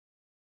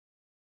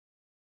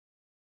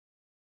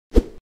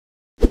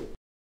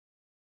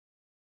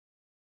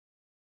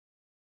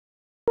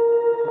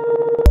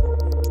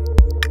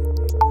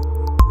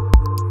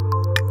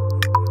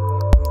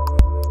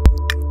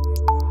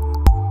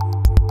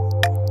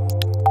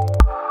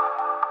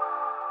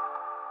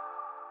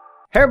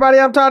Hey everybody,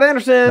 I'm Todd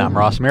Anderson. And I'm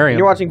Ross Merriam.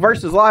 You're watching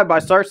Versus Live by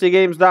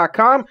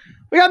StarCityGames.com.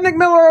 We got Nick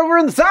Miller over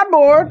in the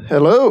sideboard.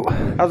 Hello.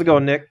 How's it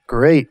going, Nick?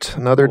 Great.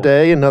 Another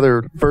day,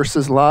 another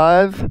Versus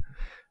Live.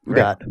 We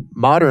got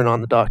Modern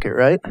on the docket,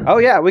 right? Oh,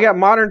 yeah. We got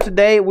Modern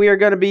today. We are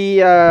going to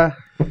be, I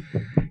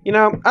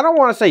don't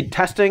want to say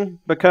testing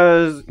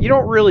because you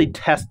don't really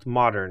test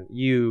Modern.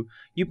 You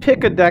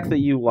pick a deck that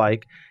you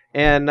like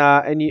and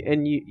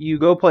you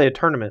go play a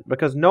tournament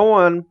because no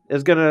one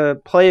is going to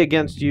play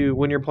against you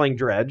when you're playing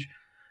Dredge.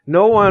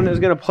 No one is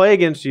going to play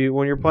against you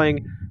when you're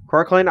playing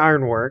Crocklane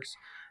Ironworks.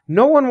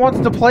 No one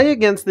wants to play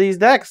against these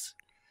decks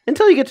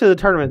until you get to the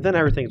tournament. Then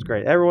everything's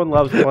great. Everyone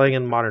loves playing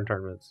in Modern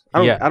tournaments.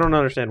 I don't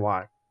understand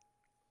why.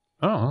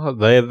 Oh,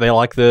 they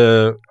like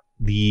the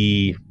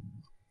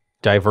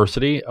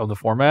diversity of the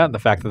format, the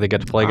fact that they get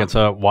to play against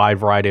a wide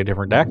variety of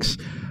different decks.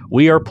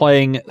 We are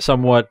playing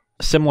somewhat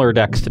similar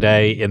decks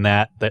today in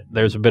that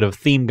there's a bit of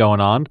theme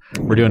going on.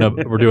 We're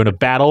doing a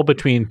battle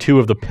between two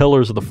of the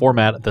pillars of the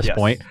format at this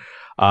point.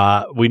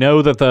 We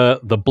know that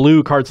the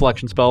blue card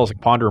selection spells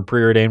like Ponder and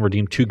Preordain were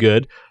deemed too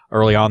good.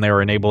 Early on, they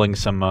were enabling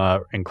some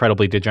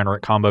incredibly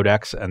degenerate combo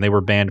decks, and they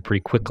were banned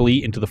pretty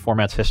quickly into the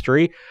format's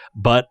history.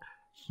 But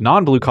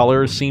non-blue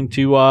colors seem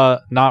to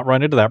not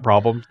run into that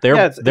problem.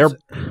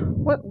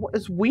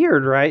 It's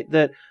weird, right?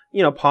 That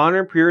Ponder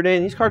and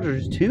Preordain, these cards are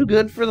just too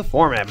good for the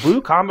format.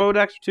 Blue combo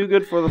decks are too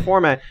good for the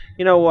format.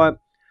 You know what?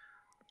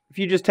 If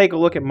you just take a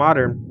look at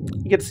Modern,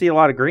 you get to see a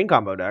lot of green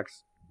combo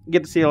decks. You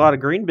get to see a lot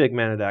of green big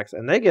mana decks,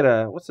 and they get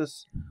a what's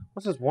this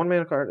 1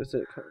 mana card? Is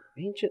it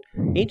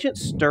Ancient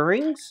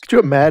Stirrings? Could you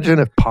imagine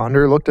if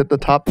Ponder looked at the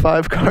top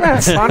 5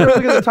 cards? Yeah, Ponder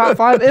looked at the top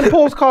 5.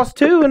 Impulse costs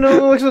 2, and then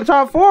looks at the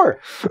top 4.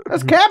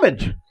 That's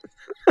cabbage.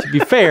 To be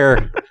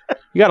fair,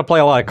 you got to play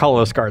a lot of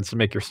colorless cards to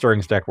make your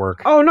Stirrings deck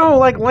work. Oh no,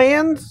 like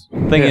lands.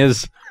 Thing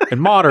is, in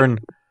Modern,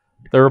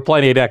 there were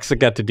plenty of decks that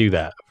get to do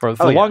that. For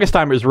the longest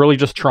time, it was really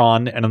just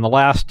Tron, and in the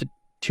last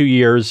 2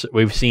 years,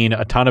 we've seen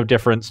a ton of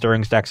different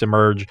Stirrings decks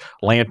emerge.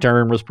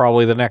 Lantern was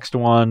probably the next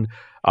one.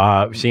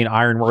 We've seen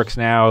Ironworks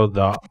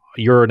now.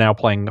 You're now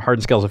playing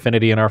Hardened Scales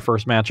Affinity in our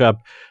first matchup.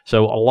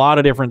 So a lot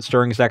of different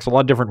Stirrings decks, a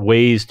lot of different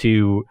ways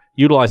to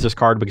utilize this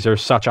card because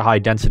there's such a high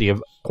density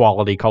of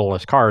quality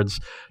colorless cards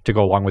to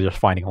go along with just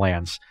finding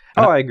lands.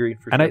 And I agree.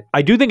 And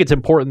I do think it's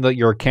important that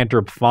your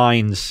cantrip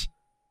finds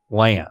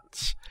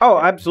lands. Oh,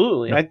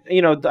 absolutely.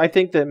 I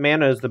think that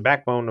mana is the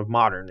backbone of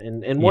Modern.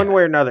 In one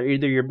way or another,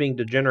 either you're being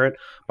degenerate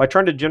by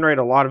trying to generate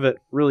a lot of it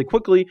really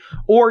quickly,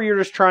 or you're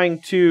just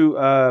trying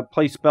to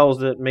play spells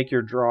that make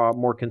your draw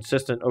more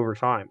consistent over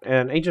time.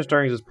 And Ancient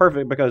Stirrings is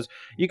perfect because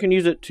you can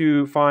use it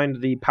to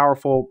find the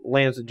powerful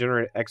lands that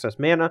generate excess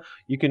mana.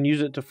 You can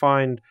use it to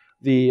find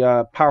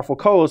the powerful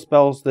colorless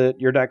spells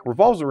that your deck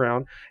revolves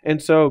around.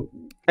 And so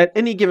at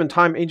any given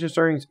time, Ancient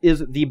Stirrings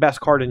is the best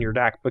card in your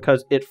deck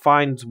because it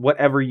finds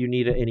whatever you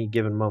need at any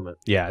given moment.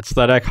 Yeah, it's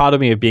the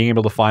dichotomy of being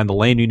able to find the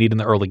lane you need in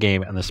the early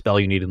game and the spell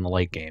you need in the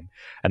late game.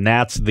 And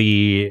that's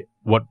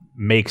what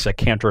makes a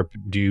cantrip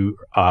do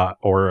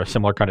or a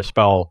similar kind of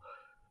spell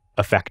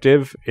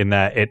effective, in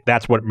that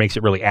that's what makes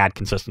it really add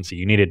consistency.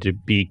 You need it to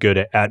be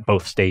good at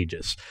both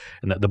stages.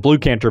 And the blue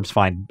cantrips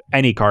find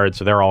any card,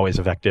 so they're always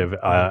effective,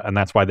 and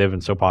that's why they've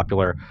been so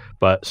popular.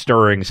 But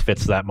Stirrings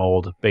fits that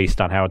mold based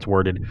on how it's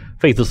worded.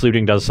 Faithless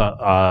Looting does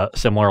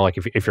similar. Like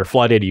if you're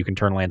flooded, you can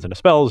turn lands into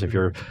spells. If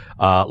you're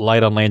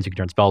light on lands, you can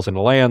turn spells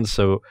into lands.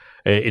 So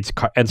it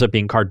ends up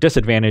being card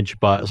disadvantage,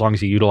 but as long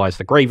as you utilize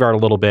the graveyard a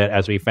little bit,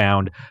 as we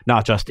found,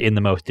 not just in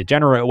the most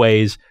degenerate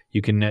ways,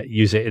 you can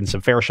use it in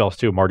some fair shells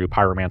too, Mardu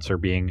Pyromancer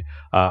being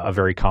a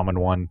very common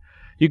one.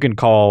 You can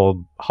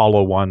call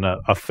Hollow One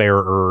a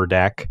fairer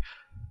deck.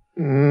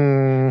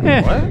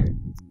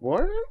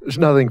 What? There's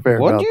nothing fair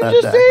about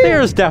that deck.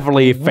 There's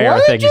definitely fair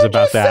things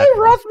about that.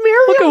 Ross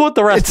Merriam? Look at what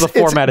the rest of the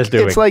format is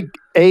doing. It's like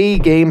a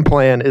game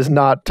plan is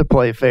not to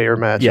play fair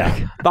Magic.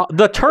 Yeah.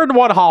 The turn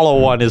 1 Hollow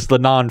One is the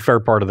non-fair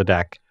part of the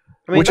deck.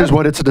 Which is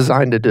what it's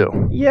designed to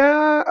do.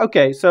 Yeah,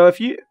 okay. So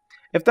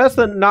if that's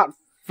the not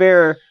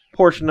fair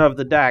portion of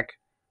the deck,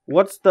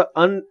 what's the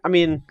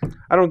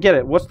I don't get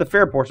it. What's the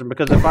fair portion?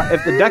 Because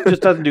if the deck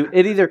just doesn't do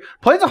it, either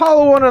plays a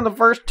Hollow One on the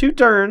first 2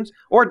 turns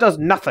or it does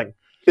nothing.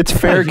 Its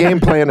fair game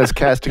plan is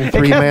casting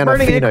 3 mana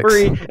Phoenix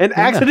and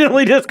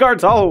accidentally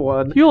discards Hollow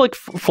One. You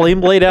Flame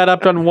Blade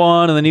Adept on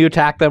 1, and then you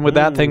attack them with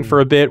that thing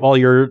for a bit while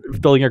you're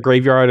filling your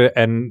graveyard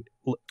and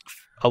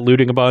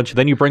looting a bunch.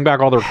 Then you bring back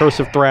all the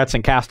recursive threats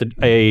and cast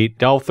a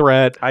Delve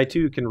threat. I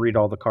too can read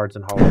all the cards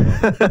in Hollow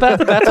One.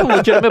 That's a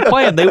legitimate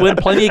plan. They win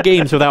plenty of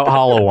games without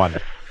Hollow One.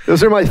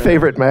 Those are my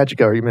favorite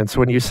Magic arguments,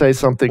 when you say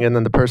something and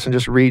then the person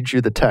just reads you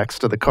the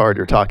text of the card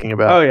you're talking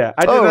about. Oh, yeah.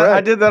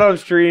 I did that on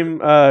stream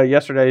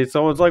yesterday.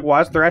 Someone's like,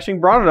 why is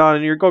Thrashing Bronodon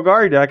in your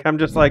Golgari deck? I'm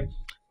just like,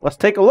 let's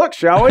take a look,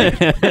 shall we?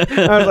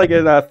 I was like,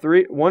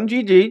 1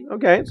 GG.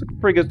 Okay, it's a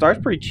pretty good start.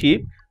 It's pretty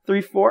cheap.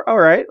 3-4. All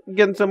right, I'm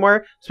getting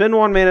somewhere. Spend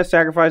 1 mana,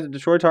 sacrifice it,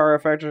 destroy tower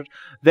effectors.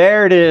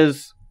 There it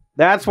is.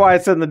 That's why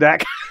it's in the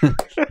deck.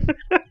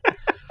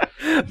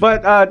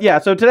 But yeah,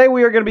 so today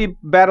we are going to be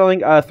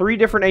battling 3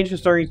 different Ancient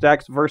Stirrings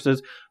decks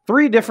versus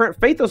 3 different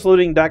Faithless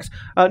Looting decks,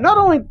 not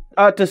only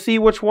to see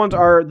which ones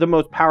are the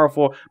most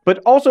powerful, but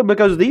also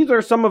because these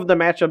are some of the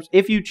matchups,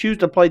 if you choose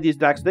to play these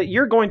decks, that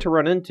you're going to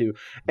run into.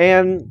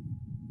 And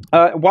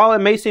while it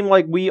may seem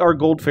like we are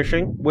gold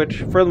fishing, which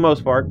for the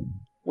most part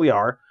we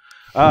are,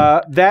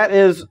 that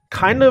is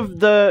kind of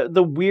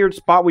the weird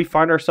spot we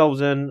find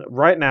ourselves in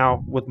right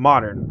now with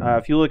Modern.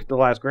 If you look at the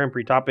last Grand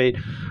Prix top 8,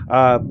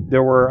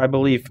 there were, I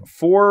believe,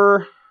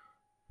 4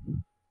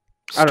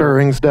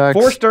 Stirrings decks,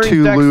 4 Stirrings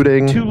 2 decks,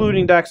 looting, 2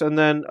 looting decks, and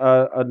then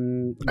a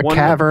one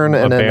cavern,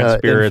 and then Advanced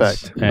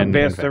Spirits Infect. and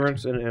Advanced Infect.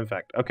 Spirits and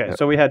Infect. Okay,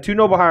 so we had 2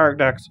 Noble Hierarch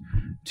decks,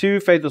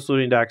 2 Faithless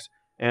Looting decks,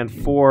 and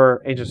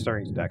 4 Ancient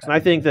Stirrings decks. And I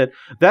think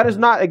that is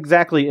not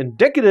exactly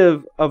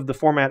indicative of the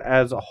format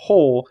as a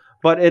whole,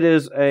 but it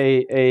is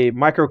a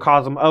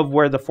microcosm of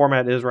where the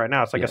format is right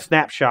now. It's like a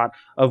snapshot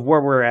of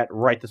where we're at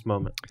right this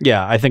moment.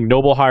 Yeah, I think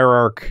Noble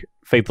Hierarch,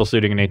 Faithless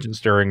Looting, and Ancient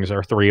Stirrings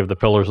are 3 of the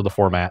pillars of the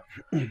format.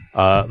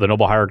 The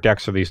Noble Hierarch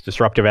decks are these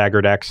disruptive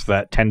aggro decks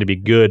that tend to be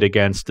good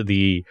against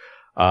the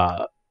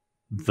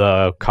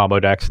combo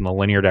decks and the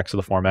linear decks of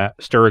the format.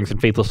 Stirrings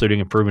and Faithless Looting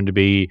have proven to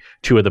be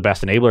 2 of the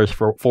best enablers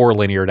for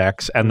linear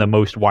decks and the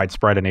most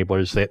widespread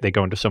enablers. They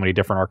go into so many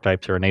different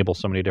archetypes or enable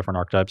so many different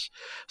archetypes,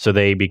 so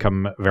they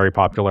become very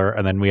popular.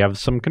 And then we have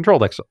some control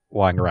decks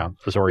lying around.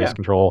 Azorius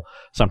Control,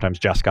 sometimes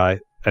Jeskai,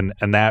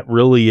 and that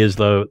really is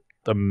the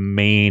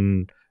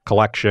main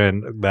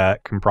collection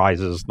that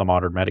comprises the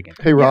Modern metagame.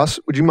 Hey, Ross,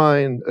 would you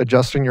mind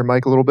adjusting your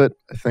mic a little bit?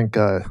 I think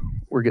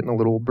we're getting a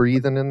little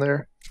breathing in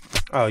there.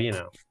 Oh,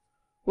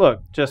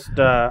 Look, just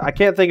I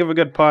can't think of a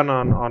good pun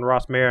on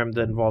Ross Merriam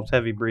that involves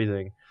heavy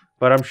breathing,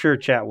 but I'm sure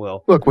chat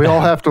will. Look, we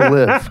all have to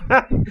live.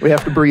 We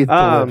have to breathe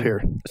to live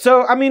here.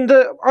 So I mean,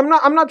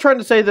 I'm not trying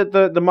to say that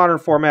the Modern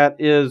format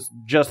is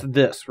just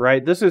this,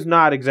 right? This is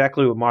not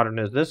exactly what Modern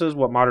is. This is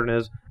what Modern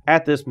is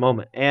at this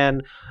moment.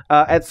 And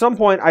at some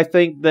point, I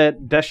think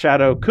that Death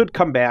Shadow could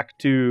come back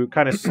to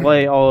kind of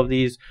slay all of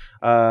these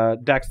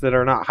decks that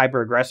are not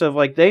hyper aggressive,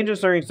 like the Ancient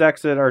Stirrings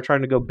decks that are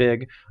trying to go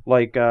big,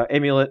 like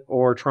Amulet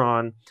or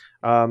Tron.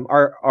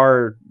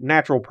 Are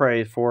natural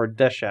prey for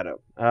Death Shadow.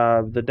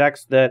 The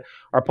decks that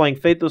are playing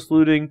Faithless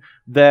Looting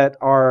that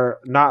are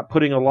not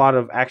putting a lot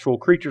of actual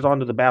creatures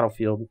onto the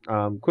battlefield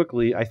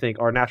quickly, I think,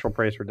 are natural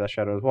prey for Death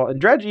Shadow as well. And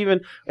Dredge,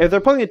 even if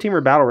they're playing a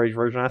Teamer Battle Rage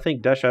version, I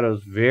think Death Shadow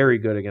is very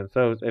good against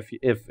those if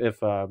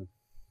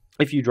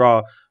you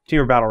draw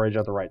Teamer Battle Rage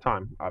at the right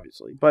time,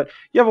 obviously. But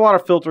you have a lot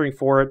of filtering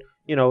for it,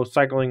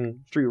 cycling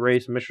Street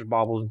Race, Mishra's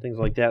Baubles, and things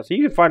like that. So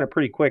you can find it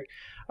pretty quick.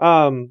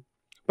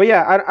 But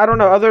yeah, I don't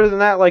know. Other than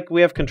that, like,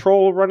 we have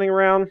Control running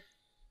around.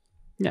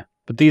 Yeah,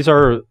 but these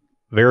are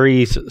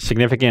very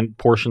significant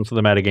portions of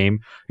the metagame.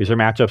 These are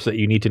matchups that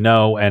you need to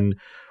know. And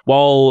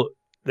while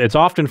it's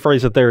often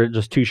phrased that they're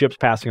just 2 ships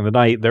passing in the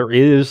night, there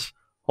is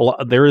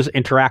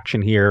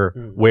interaction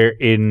here where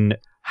in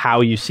how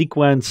you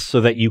sequence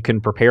so that you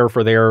can prepare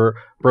for their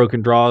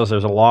broken draws.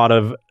 There's a lot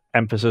of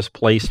emphasis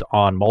placed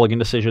on mulligan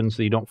decisions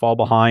so you don't fall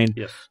behind.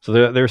 Yes.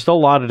 So there's still a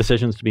lot of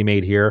decisions to be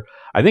made here.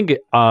 I think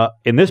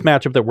in this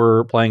matchup that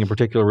we're playing in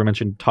particular, we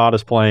mentioned Todd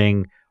is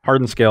playing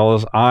Hardened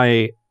Scales.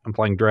 I am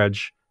playing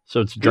Dredge.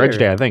 So it's Dredge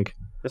Day, I think.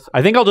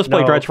 I think I'll just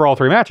play Dredge for all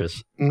 3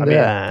 matches. I mean,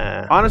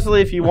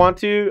 honestly, if you want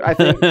to, I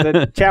think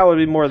the chat would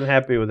be more than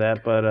happy with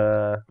that.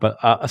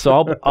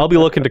 So I'll be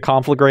looking to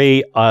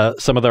conflagrate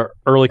some of the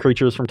early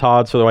creatures from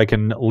Todd so that I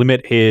can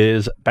limit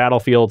his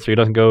battlefield so he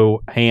doesn't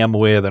go ham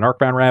with an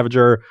Arcbound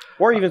Ravager.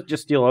 Or even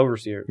just steal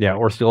Overseer. Yeah,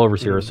 or steal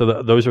Overseer.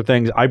 So those are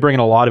things. I bring in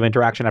a lot of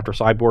interaction after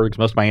sideboards.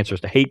 Most of my answers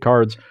to hate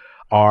cards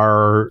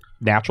are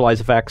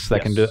naturalize effects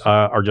that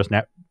are just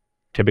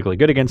typically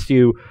good against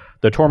you.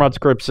 The Tormod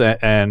Scripts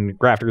and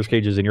Grafter's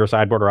Cages in your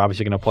sideboard are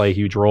obviously going to play a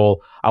huge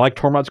role. I like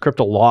Tormod Script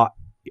a lot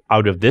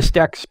out of this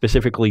deck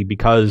specifically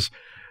because,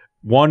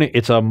 1,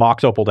 it's a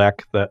Mox Opal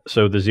deck,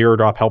 so the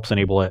 0-drop helps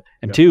enable it.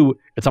 And 2,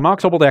 it's a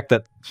Mox Opal deck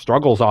that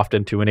struggles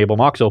often to enable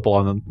Mox Opal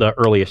on the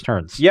earliest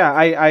turns. Yeah,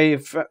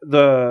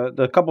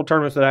 the couple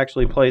tournaments that I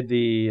actually played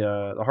the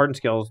Hardened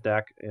Scales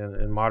deck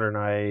in Modern,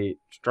 I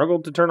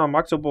struggled to turn on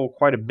Mox Opal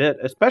quite a bit,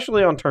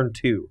 especially on turn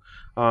 2.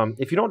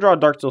 If you don't draw a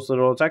Darksteel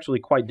Citadel, it's actually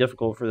quite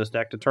difficult for this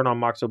deck to turn on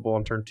Mox Opal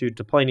on turn 2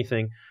 to play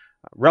anything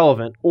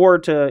relevant, or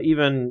to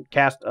even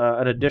cast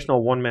an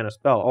additional 1-mana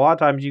spell. A lot of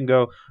times you can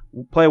go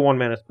play a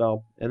 1-mana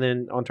spell, and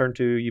then on turn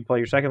 2 you play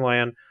your second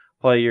land,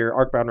 play your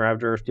Arcbound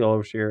Ravager or Steel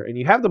Overseer, and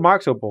you have the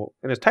Mox Opal,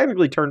 and it's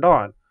technically turned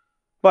on,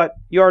 but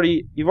you've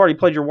already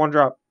played your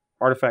 1-drop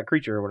artifact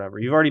creature or whatever.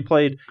 You've already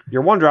played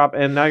your 1-drop,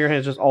 and now your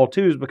hand's just all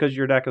 2s because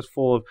your deck is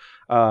full of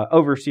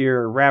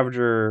Overseer,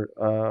 Ravager,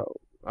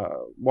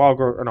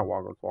 Walker.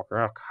 Oh,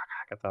 I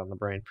got that on the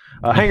brain.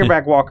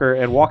 Hangerback Walker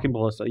and Walking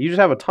Ballista. You just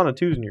have a ton of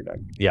 2s in your deck.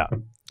 Yeah.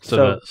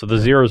 So the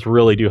zeros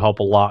really do help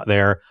a lot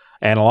there.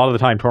 And a lot of the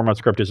time, Tormod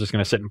Script is just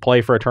going to sit and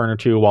play for a turn or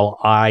 2 while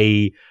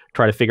I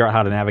try to figure out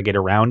how to navigate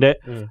around it.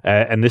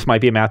 And this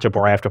might be a matchup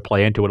where I have to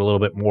play into it a little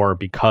bit more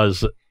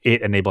because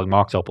enabling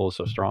Mox Opal is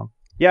so strong.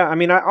 Yeah, I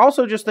mean, I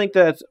also just think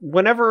that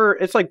whenever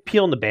it's like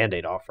peeling the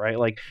Band-Aid off, right?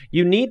 Like,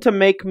 you need to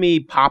make me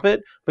pop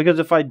it, because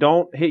if I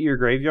don't hit your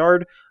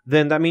graveyard,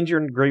 then that means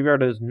your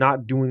graveyard is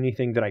not doing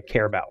anything that I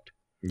care about.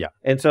 Yeah.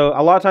 And so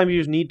a lot of times you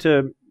just need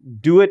to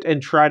do it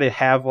and try to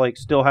have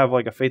still have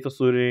a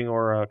Faithless Looting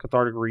or a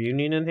Cathartic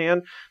Reunion in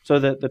hand, so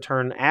that the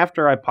turn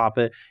after I pop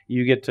it,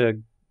 you get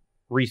to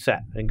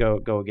reset and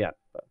go again.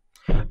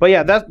 But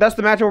yeah, that's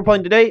the matchup we're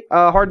playing today.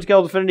 Hardened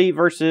Scales Affinity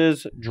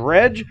versus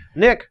Dredge.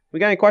 Nick, we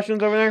got any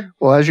questions over there?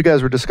 Well, as you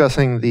guys were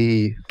discussing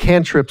the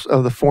cantrips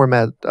of the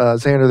format,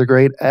 Xander the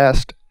Great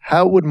asked,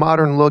 how would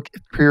Modern look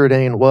if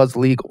Preordain was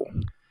legal?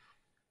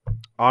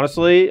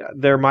 Honestly,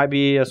 there might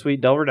be a sweet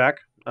Delver deck.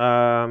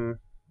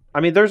 I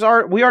mean,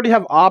 we already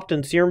have Opt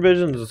and Serum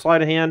Vision as a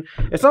sleight of hand.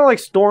 It's not like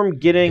Storm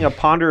getting a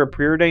Ponder or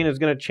Preordain is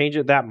going to change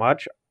it that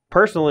much.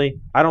 Personally,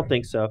 I don't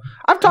think so.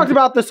 I've talked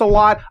about this a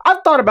lot.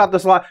 I've thought about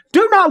this a lot.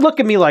 Do not look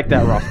at me like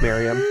that, Ross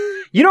Merriam.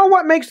 You know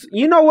what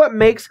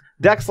makes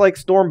decks like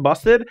Storm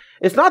busted?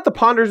 It's not the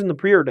Ponders and the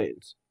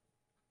Preordains.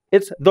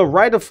 It's the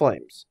Rite of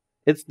Flames.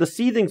 It's the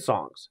Seething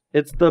Songs.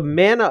 It's the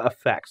mana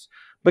effects.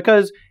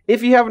 Because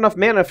if you have enough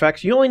mana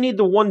effects, you only need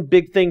the one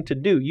big thing to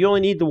do. You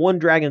only need the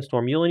one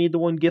Dragonstorm. You only need the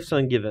one Gift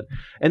Ungiven.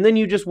 And then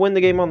you just win the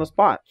game on the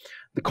spot.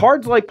 The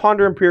cards like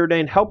Ponder and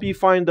Preordain help you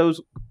find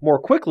those more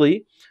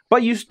quickly,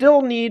 but you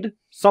still need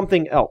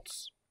something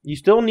else. You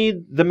still need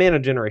the mana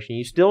generation.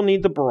 You still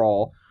need the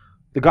Brawl,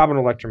 the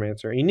Goblin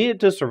Electromancer. You need it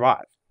to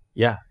survive.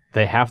 Yeah,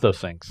 they have those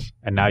things.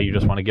 And now you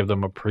just want to give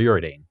them a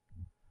Preordain.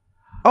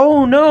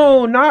 Oh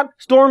no, not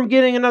Storm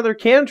getting another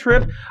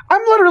cantrip.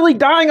 I'm literally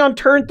dying on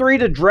turn 3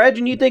 to Dredge,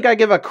 and you think I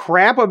give a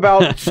crap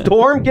about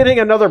Storm getting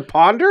another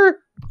Ponder?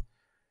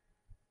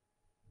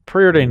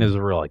 Preordain is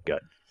really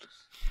good.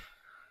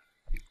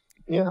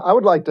 Yeah, I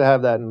would like to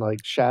have that in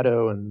like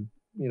Shadow and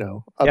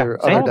other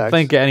I don't decks.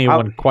 think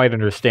anyone quite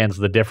understands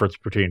the difference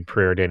between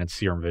Preordain and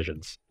Serum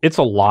Visions. It's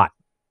a lot.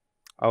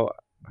 Oh,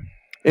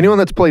 anyone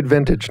that's played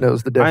Vintage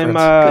knows the difference.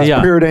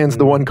 Yeah. Preordain's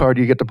the one card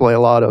you get to play a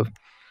lot of.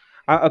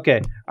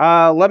 Okay.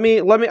 Let me.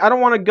 I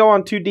don't want to go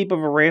on too deep of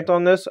a rant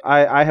on this.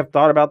 I have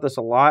thought about this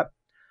a lot.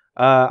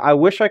 I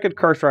wish I could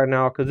curse right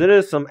now, because it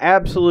is some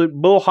absolute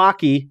bull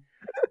hockey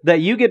that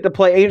you get to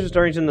play Ancient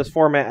Stirrings in this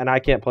format and I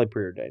can't play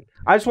Preordain.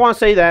 I just want to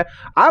say that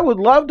I would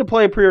love to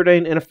play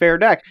Preordain in a fair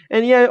deck.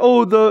 And yeah,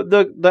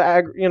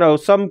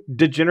 some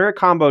degenerate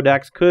combo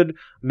decks could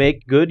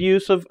make good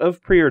use of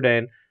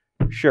Preordain.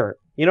 Sure.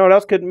 You know what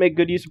else could make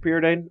good use of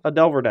Preordain? A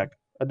Delver deck,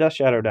 a Death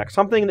Shadow deck,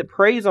 something that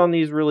preys on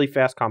these really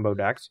fast combo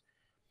decks.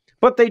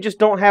 But they just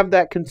don't have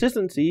that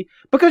consistency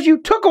because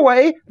you took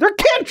away their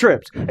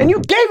cantrips and you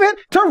gave it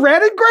to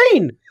red and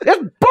green.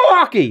 It's bull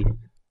hockey.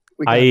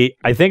 I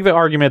think the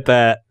argument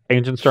that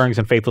Ancient Stirrings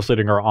and Faithless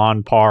Looting are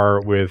on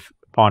par with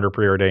Ponder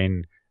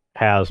Preordain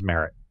has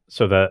merit.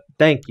 So that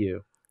thank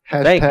you.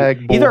 Hashtag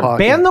Thank you. bull Either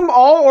hockey. ban them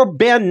all or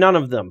ban none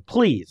of them,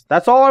 please.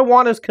 That's all I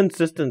want is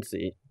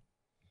consistency.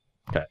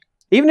 Okay.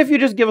 Even if you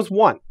just give us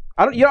one.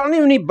 You don't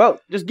even need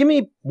both. Just give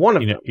me one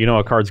of them. You know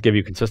what cards give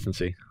you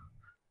consistency?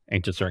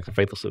 Ancient Stirrings and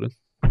Faithless Looting.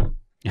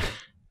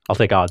 I'll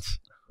take odds.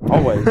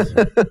 Always.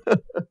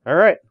 All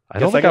right. I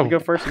don't Guess I think got to go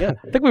first again.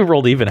 I think we've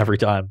rolled even every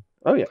time.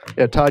 Oh, yeah.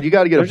 Yeah, Todd, you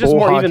got to get There's a just bull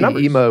more hockey even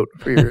numbers.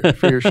 emote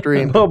for your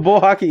stream. Oh, bull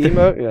hockey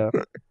emote?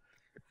 Yeah.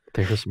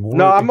 There's more.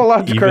 No, I'm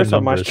allowed to even curse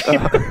on my numbers.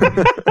 stream.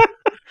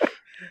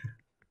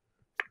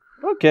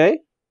 Okay.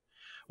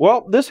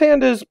 Well, this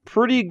hand is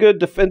pretty good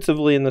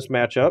defensively in this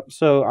matchup,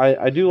 so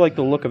I do like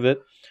the look of it.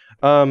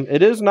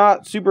 It is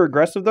not super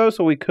aggressive, though,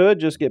 so we could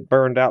just get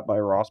burned out by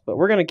Ross, but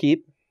we're going to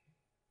keep.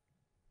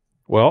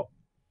 Well,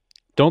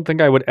 don't think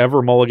I would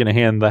ever mulligan a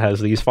hand that has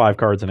these 5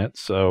 cards in it,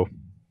 so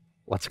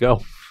let's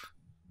go.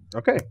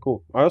 Okay,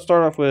 cool. I'll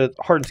start off with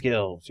Hardened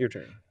Scales. Your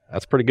turn.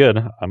 That's pretty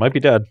good. I might be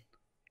dead.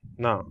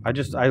 No,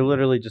 I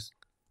literally just...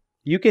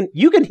 You can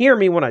hear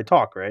me when I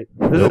talk, right?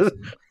 Nope.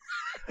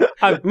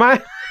 I've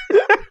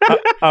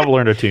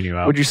learned to tune you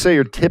out. Would you say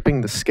you're tipping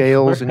the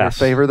scales in your Yes.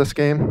 favor this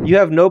game? You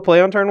have no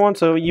play on turn 1,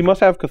 so you must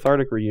have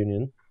Cathartic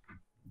Reunion.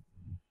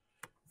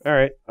 All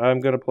right,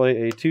 I'm going to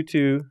play a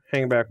 2/2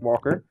 Hangback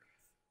Walker.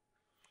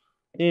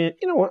 And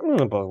you know what? I'm going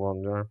to play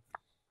One Jar.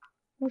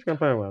 I'm just going to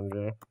play One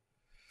Jar.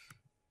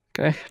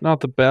 Okay,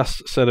 not the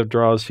best set of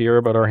draws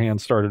here, but our hand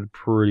started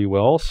pretty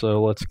well,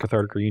 so let's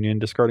Cathartic Reunion,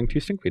 discarding 2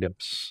 Stinkweed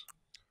Imps.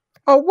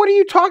 Oh, what are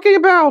you talking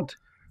about?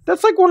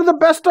 That's like one of the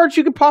best starts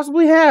you could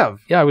possibly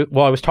have. Yeah, I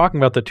was talking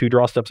about the 2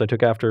 draw steps I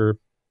took after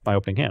my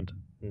opening hand.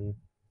 Mm.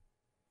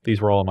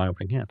 These were all in my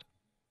opening hand.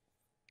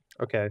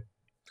 Okay.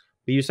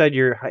 But you said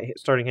your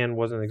starting hand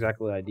wasn't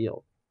exactly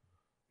ideal.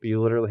 But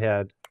you literally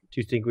had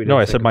 2 Stinkweed. No,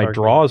 I Imps and said my Cathartic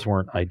draws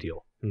weren't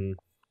ideal. Reunion.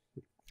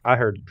 I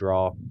heard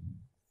draw.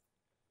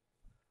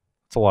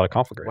 It's a lot of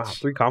Conflagrates. Wow,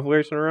 3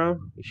 Conflagrates in a row?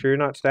 You sure you're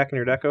not stacking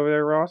your deck over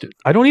there, Ross? Dude,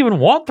 I don't even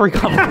want 3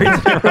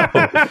 Conflagrates in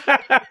a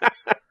row.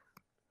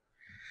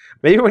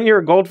 Maybe when you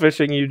were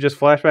goldfishing, you just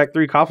flash back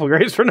 3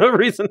 Conflagrates for no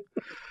reason.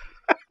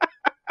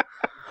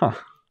 Huh.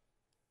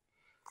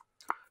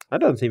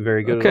 That doesn't seem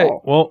very good Okay, at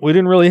all. well, we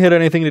didn't really hit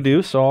anything to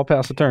do, so I'll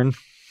pass the turn.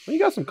 Well, you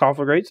got some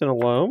Conflagrates and a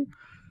loam.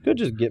 Could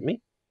just get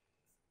me.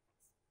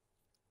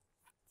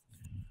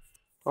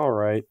 All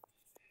right.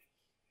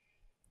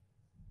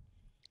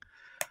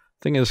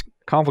 Thing is,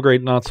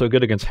 Conflagrate not so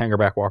good against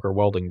Hangerback Walker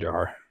Welding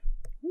Jar.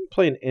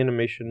 Play an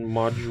animation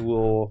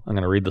module. I'm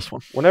going to read this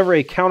one. Whenever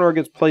a counter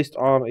gets placed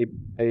on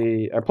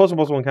a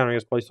 +1/+1 counter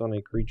gets placed on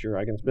a creature,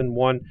 I can spend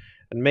 1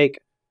 and make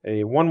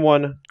a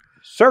 1/1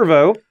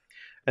 servo,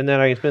 and then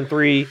I can spend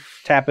 3,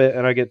 tap it,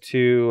 and I get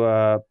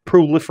to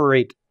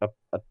proliferate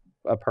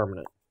a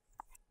permanent.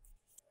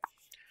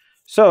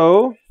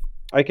 So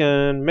I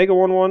can make a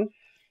 1/1.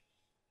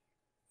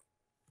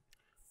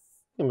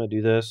 I'm gonna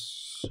do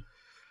this.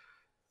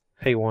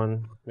 Pay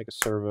 1, make a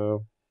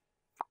servo.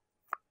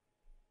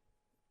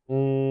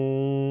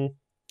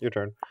 Your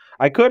turn.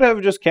 I could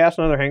have just cast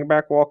another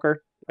Hangback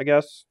Walker, I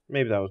guess.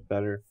 Maybe that was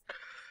better.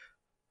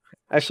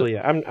 Actually,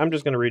 yeah, I'm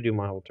just gonna redo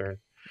my whole turn.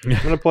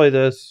 I'm gonna play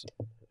this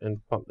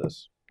and pump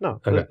this.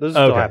 No, Okay. this is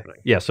still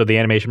happening. Yeah, so the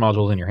animation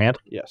module is in your hand?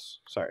 Yes,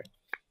 sorry.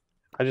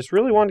 I just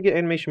really wanted to get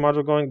animation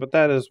module going, but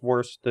that is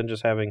worse than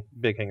just having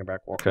big Hangback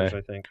Walkers, Okay.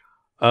 I think.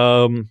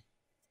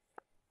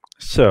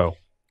 So,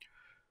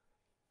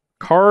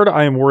 card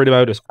I am worried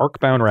about is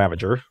Arcbound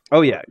Ravager.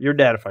 Oh yeah, you're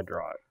dead if I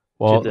draw it.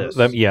 Well, this.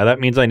 that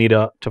means I need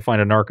to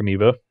find an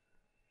Archimevo.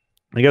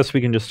 I guess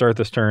we can just start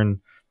this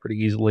turn pretty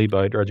easily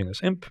by dredging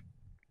this imp.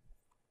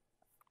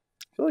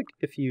 I feel like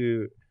if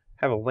you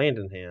have a land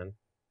in hand,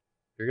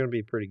 you're going to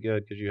be pretty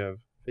good because you have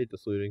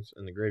Faithless Lootings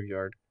in the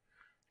graveyard.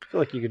 I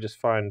feel like you could just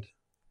find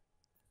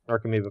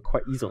Archimevo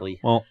quite easily.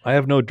 Well, I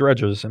have no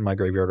dredges in my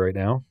graveyard right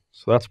now,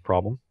 so that's a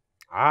problem.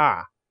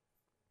 Ah,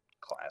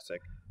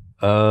 classic.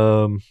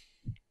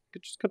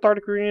 Could just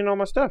Cathartic Reunion all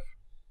my stuff.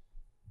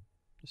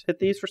 Just hit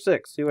these for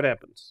 6, see what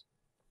happens.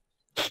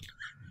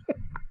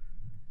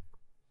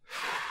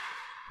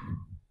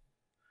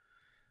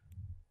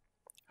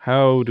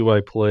 How do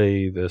I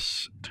play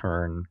this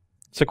turn?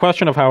 It's a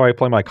question of how I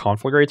play my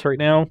Conflagrates right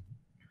now.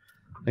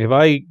 If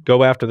I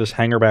go after this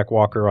Hangerback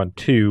Walker on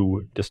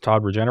 2, does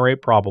Todd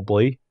regenerate?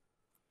 Probably.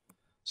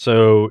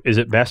 So is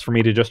it best for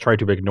me to just try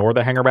to ignore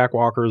the Hangerback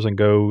Walkers and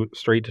go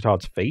straight to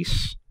Todd's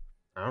face?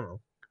 I don't know.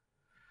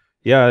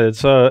 Yeah,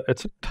 it's a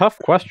tough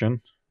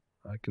question.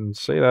 I can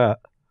say that.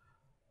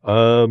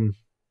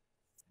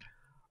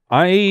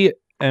 I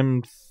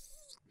am...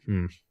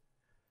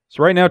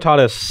 So right now Todd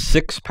has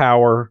 6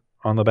 power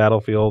on the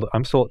battlefield.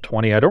 I'm still at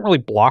 20. I don't really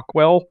block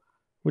well,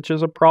 which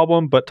is a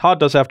problem, but Todd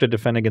does have to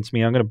defend against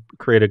me. I'm going to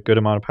create a good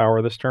amount of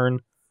power this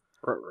turn.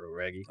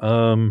 Raggy.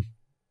 I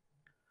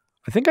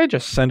think I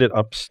just send it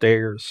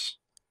upstairs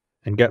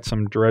and get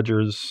some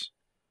dredgers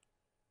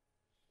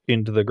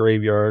into the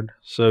graveyard.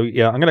 So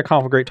yeah, I'm going to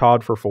Conflagrate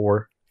Todd for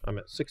 4. I'm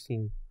at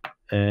 16.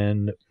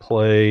 And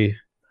play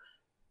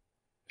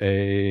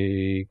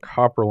a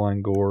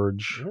Copperline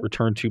Gorge,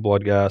 return 2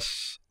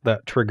 Bloodghast.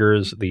 That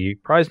triggers the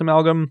Prized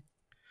Amalgam.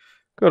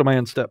 Go to my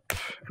end step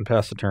and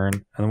pass the turn.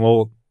 And then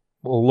we'll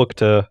look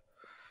to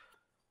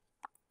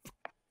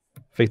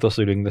Faithless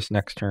Looting this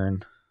next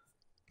turn.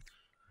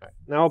 Right.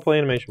 Now I'll play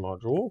Animation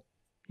Module.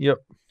 Yep.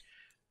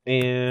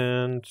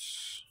 And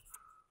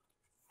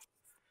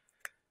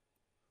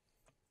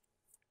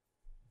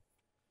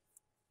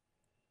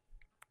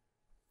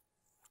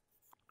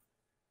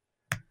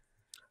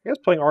I guess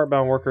playing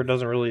Artbound Worker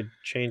doesn't really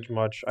change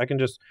much. I can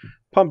just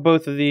pump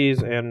both of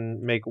these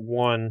and make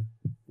 1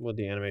 with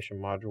the Animation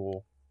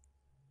Module.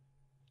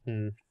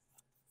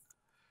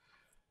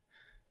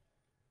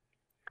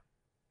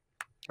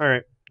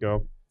 Alright,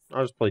 go.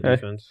 I'll just play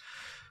defense.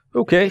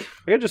 Okay.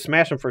 I could just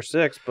smash them for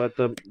 6, but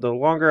the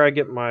longer I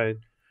get my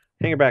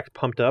Hangerbacks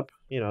pumped up,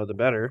 the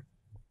better.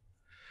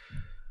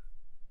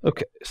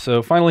 Okay,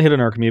 so finally hit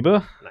an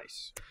Archimevo.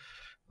 Nice.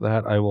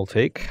 That I will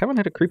take. Haven't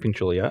hit a Creeping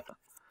Chill yet.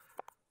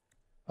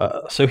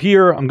 So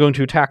here I'm going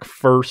to attack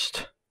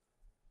first.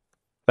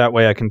 That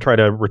way I can try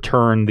to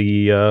return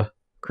the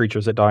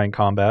creatures that die in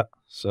combat.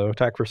 So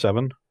attack for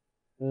 7.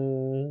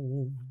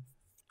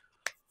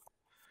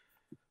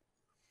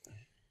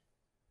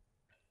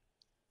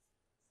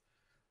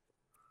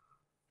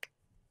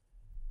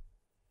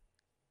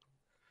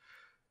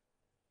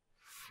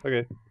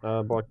 Okay,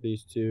 block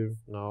these 2.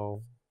 And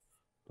I'll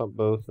pump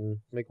both and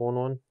make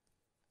 1/1.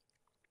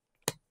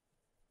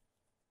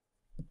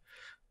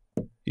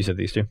 You said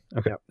these 2?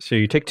 Okay, Yep. So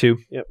you take 2.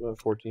 Yep,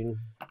 14.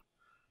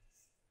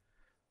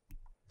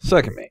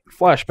 Second main,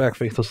 Flashback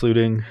Faithless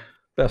Looting.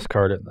 Best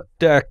card in the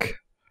deck.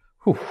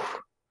 Whew.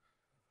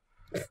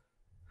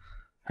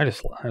 I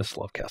just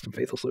love casting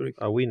Faithless Looting.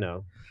 Oh, we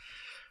know.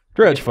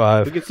 Dredge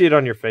 5. We can see it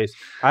on your face.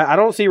 I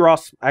don't see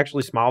Ross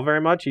actually smile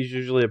very much. He's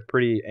usually a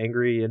pretty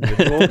angry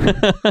individual.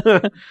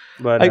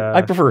 But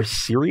I prefer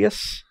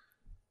serious.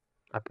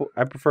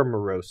 I prefer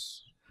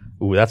morose.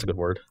 Ooh, that's a good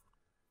word.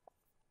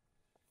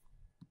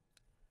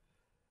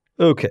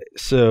 Okay,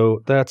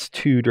 so that's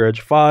 2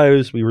 Dredge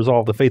 5s. We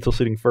resolve the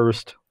Faithless Looting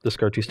first,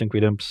 discard 2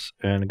 Stinkweed Imps,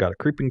 and got a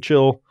Creeping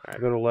Chill. All right,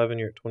 go to 11,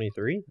 you're at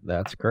 23.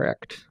 That's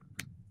correct.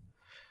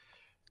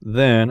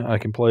 Then I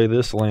can play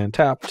this land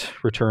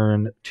tapped,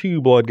 return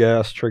 2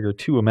 Bloodghast, trigger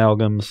 2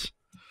 Amalgams,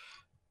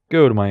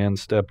 go to my end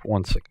step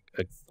once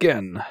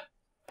again,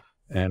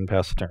 and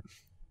pass the turn.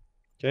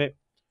 Okay.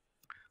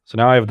 So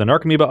now I have the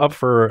Narcomoeba up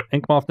for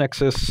Inkmoth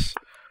Nexus.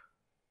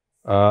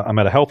 I'm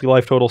at a healthy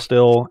life total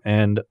still,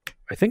 and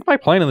I think my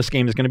plan in this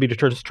game is going to be to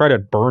just try to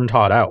burn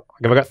Todd out.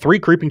 I've got 3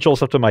 Creeping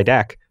Chills up to my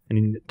deck,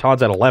 and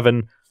Todd's at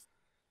 11.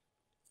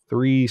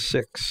 3,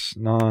 6,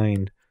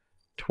 9,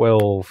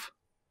 12.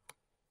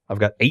 I've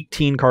got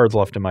 18 cards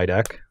left in my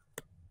deck.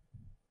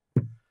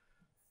 I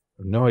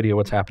have no idea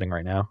what's happening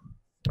right now.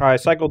 All right,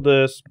 cycled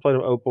this, played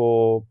an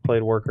Opal,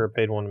 played Worker,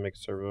 paid 1 to make a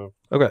servo.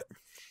 Okay.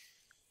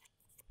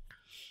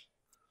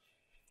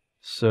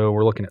 So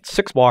we're looking at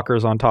 6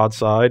 blockers on Todd's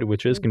side,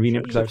 which is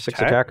convenient because I have 6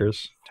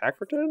 attackers. Attack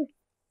for 10? Is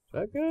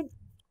that good?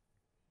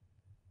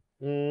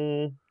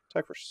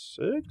 Attack for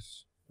 6?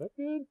 Is that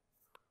good?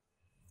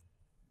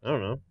 I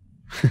don't know.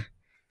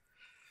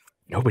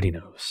 Nobody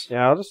knows.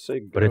 Yeah, I'll just say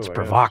go, but it's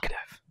provocative.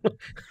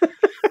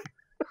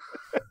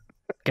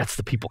 Gets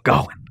the people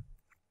going.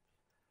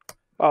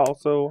 Oh,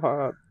 so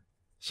hot.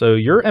 So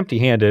you're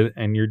empty-handed,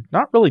 and you're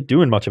not really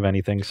doing much of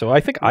anything, so I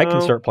think I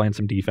can start playing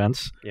some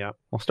defense. Yeah.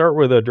 I'll start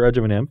with a Dredge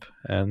of an Imp,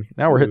 and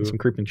now we're hitting some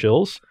Creeping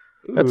Chills.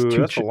 That's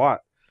a lot.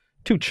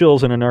 2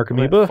 chills and a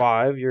Narcomoeba.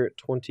 5, you're at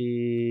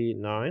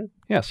 29.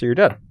 Yeah, so you're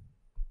dead.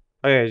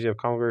 Okay, so you have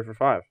Congreve for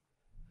 5.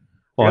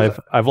 Well,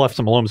 I've left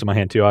some loams in my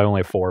hand too. I only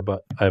have 4,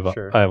 but I have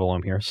a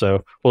loam here.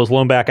 So we'll just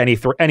loam back any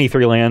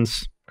 3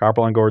 lands.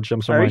 Copperline Gorge,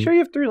 Gemstone. Are you sure you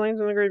have 3 lands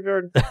in the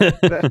graveyard?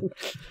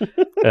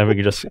 And we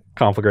can just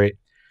conflagrate.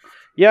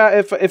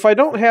 Yeah, if I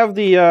don't have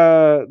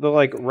the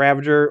like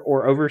Ravager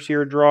or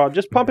Overseer draw,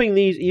 just pumping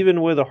these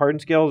even with a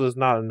Hardened Scales is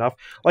not enough.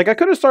 Like I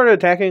could have started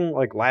attacking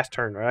like last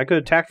turn, right? I could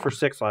have attacked for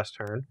 6 last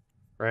turn,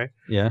 right?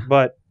 Yeah.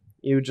 But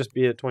you would just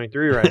be at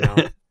 23 right now.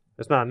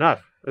 It's not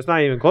enough. It's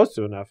not even close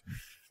to enough.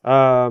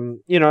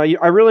 You know,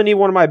 I really need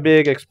one of my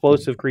big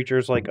explosive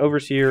creatures like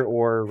Overseer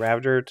or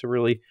Ravager to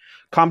really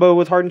combo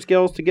with Hardened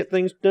Scales to get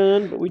things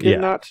done, but we did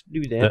not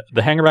do that.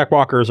 The Hangerback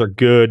Walkers are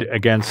good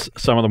against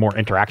some of the more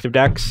interactive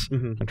decks.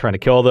 I'm trying to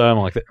kill them.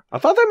 I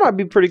thought that might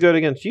be pretty good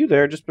against you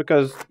there, just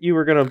because you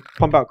were going to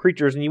pump out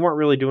creatures and you weren't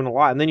really doing a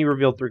lot, and then you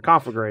revealed 3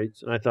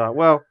 Conflagrates, and I thought,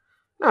 well,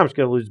 now I'm just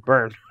going to lose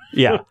burn.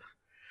 Yeah.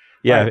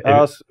 Yeah,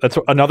 right, that's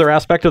another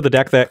aspect of the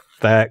deck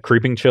that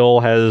Creeping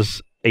Chill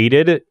has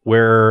aided,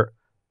 where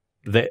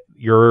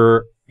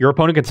your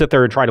opponent can sit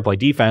there and try to play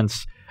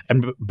defense,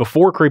 and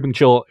before Creeping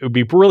Chill, it would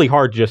be really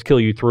hard to just kill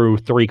you through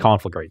 3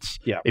 Conflagrates.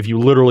 Yeah. If you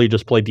literally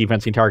just play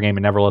defense the entire game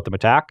and never let them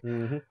attack.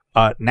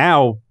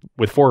 Now,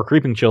 with 4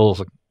 Creeping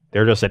Chills,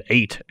 they're just at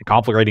 8. And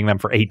conflagrating them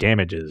for 8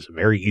 damage is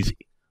very easy.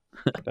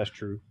 That's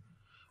true.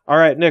 All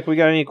right, Nick, we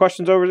got any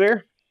questions over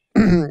there?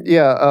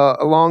 Yeah,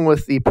 along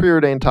with the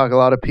preordained talk, a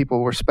lot of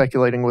people were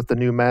speculating with the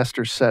new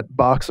Master Set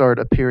box art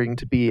appearing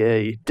to be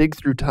a Dig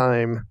Through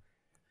Time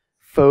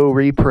faux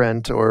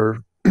reprint or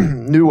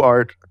new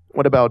art.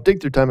 What about Dig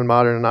Through Time in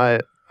Modern? And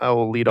I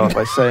will lead off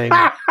by saying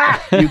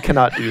you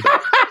cannot do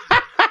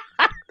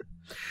that.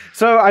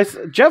 So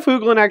Jeff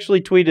Hooglin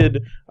actually tweeted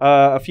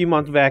a few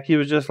months back. He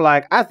was just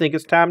like, I think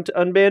it's time to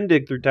unban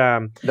Dig Through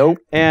Time. Nope.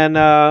 And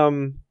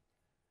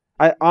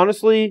I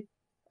honestly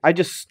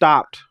just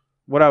stopped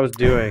what I was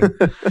doing.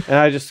 And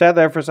I just sat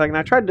there for a second.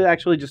 I tried to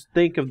actually just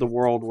think of the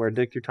world where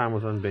Dig Through Time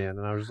was unbanned.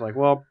 And I was just like,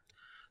 well,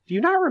 do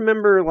you not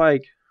remember,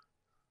 like,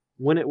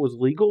 when it was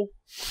legal?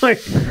 Like,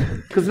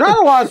 because not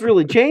a lot's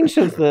really changed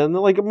since then.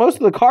 Like, most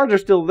of the cards are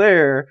still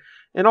there.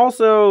 And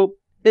also,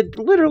 it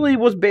literally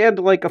was banned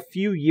like a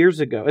few years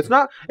ago. It's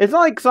not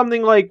like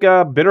something like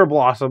Bitter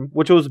Blossom,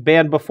 which was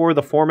banned before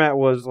the format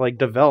was like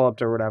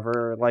developed or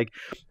whatever,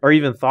 or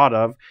even thought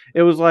of.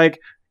 It was like,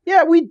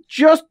 yeah, we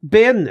just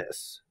banned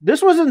this.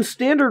 This was in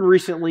Standard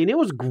recently, and it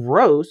was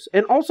gross.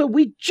 And also,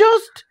 we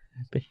just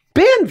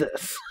banned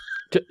this.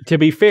 To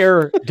be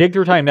fair, Dig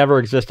Through Time never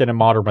existed in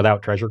Modern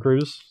without Treasure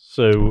Cruise.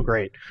 So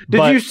great.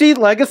 Did you see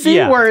Legacy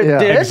where it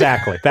did?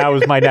 Exactly. That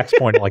was my next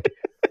point. Like,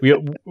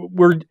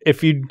 we're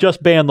if you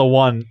just ban the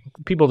one,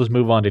 people just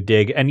move on to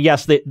Dig. And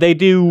yes, they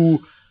do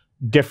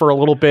differ a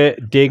little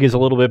bit. Dig is a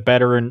little bit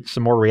better in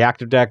some more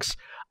reactive decks.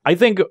 I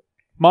think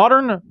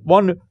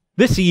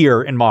this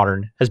year in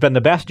Modern has been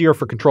the best year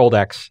for control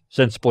decks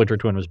since Splinter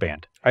Twin was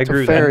banned. I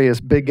agree. Teferi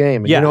is big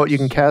game. Yeah. You know what you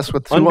can cast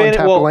with 2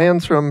 untapped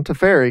lands from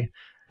Teferi.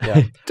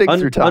 Yeah. Dig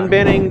Through Time.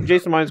 Unbanning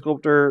Jason Mind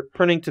Sculptor,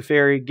 printing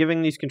Teferi,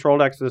 giving these control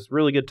decks this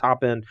really good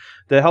top end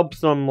that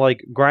helps them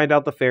like grind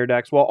out the fair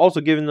decks while also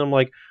giving them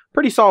like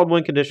pretty solid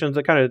win conditions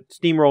that kind of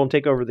steamroll and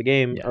take over the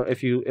game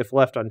if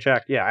left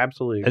unchecked. Yeah, I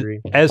absolutely agree.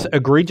 As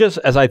egregious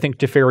as I think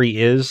Teferi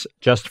is,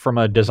 just from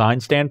a design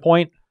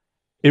standpoint,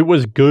 it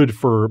was good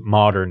for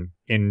Modern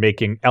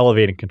in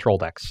elevating control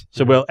decks.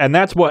 So and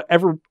that's what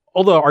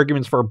all the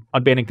arguments for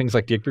unbanning things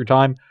like Dig Through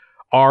Time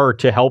are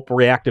to help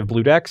reactive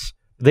blue decks.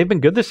 They've been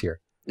good this year.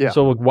 Yeah.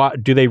 So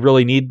do they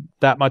really need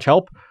that much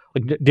help?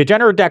 Like,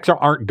 degenerate decks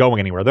aren't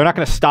going anywhere. They're not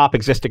going to stop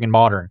existing in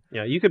Modern.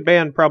 Yeah, you could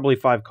ban probably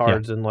 5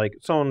 cards and like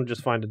someone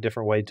just find a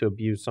different way to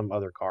abuse some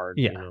other card.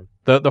 Yeah, you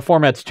know? The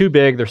format's too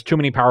big. There's too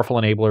many powerful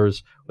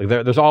enablers. Like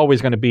there's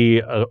always going to be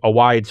a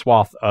wide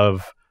swath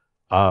of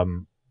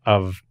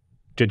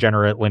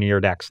degenerate linear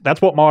decks.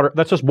 That's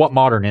just what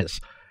Modern is.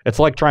 It's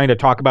like trying to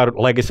talk about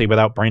Legacy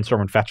without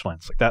Brainstorm and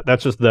Fetchlands. Like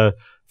that's just the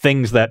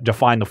things that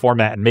define the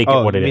format and make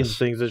it what it is.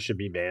 Things that should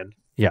be banned.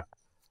 Yeah.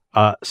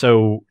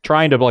 So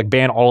trying to like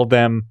ban all of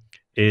them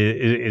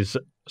is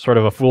sort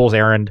of a fool's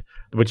errand,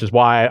 which is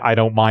why I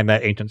don't mind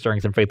that Ancient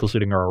Stirrings and Faithless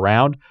Looting are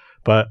around.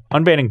 But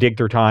unbanning Dig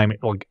Through Time,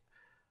 like,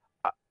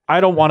 I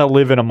don't want to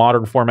live in a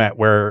modern format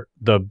where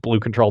the blue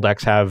control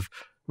decks have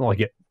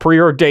like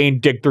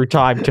preordained Dig Through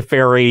Time,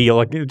 Teferi,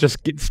 like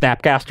just get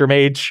Snapcaster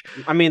Mage.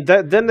 I mean,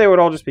 then they would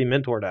all just be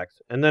Mentor decks,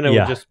 and then it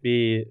would just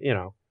be,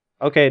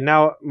 okay,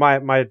 now my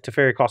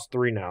Teferi costs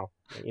 3 now.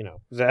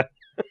 Is that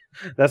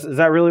is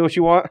that really what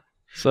you want?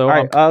 So all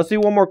right, let's see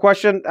one more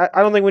question.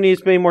 I don't think we need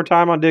to spend more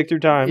time on Dig Through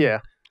Time. Yeah.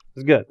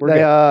 It's good. We're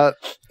good.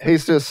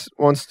 Hastus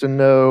wants to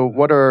know,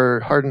 what are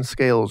Hardened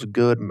Scales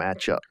good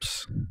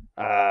matchups?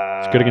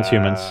 It's good against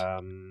humans.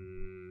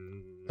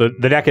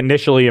 The deck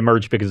initially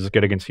emerged because it's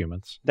good against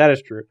humans. That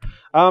is true.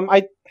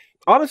 I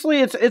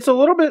honestly, it's a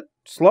little bit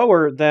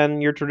slower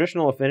than your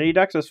traditional affinity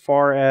decks as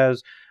far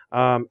as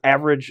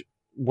average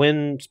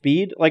win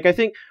speed. Like, I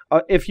think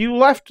if you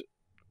left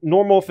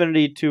normal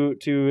affinity to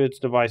its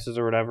devices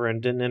or whatever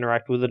and didn't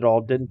interact with it at all,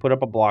 didn't put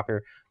up a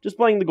blocker, just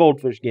playing the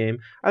goldfish game,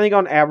 I think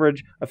on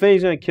average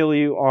affinity's going to kill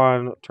you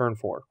on turn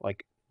 4,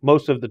 like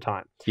most of the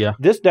time. Yeah.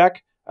 This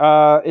deck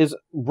is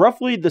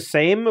roughly the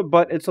same,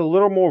 but it's a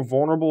little more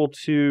vulnerable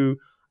to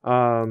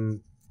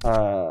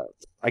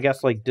I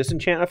guess like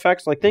disenchant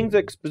effects, like things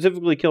that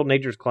specifically kill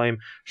Nature's Claim,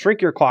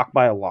 shrink your clock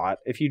by a lot.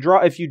 If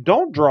you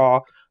don't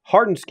draw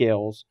Hardened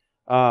Scales,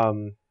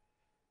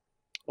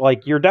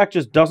 like your deck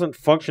just doesn't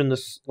function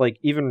this like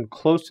even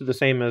close to the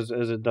same as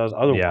it does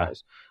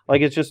otherwise. Yeah.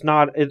 Like it's just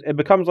not. It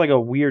becomes like a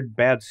weird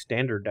bad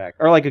standard deck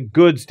or like a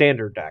good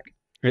standard deck.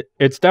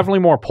 It's definitely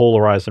more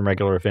polarized than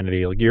regular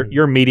affinity. Like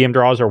your medium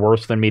draws are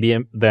worse than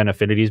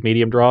affinity's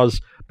medium draws,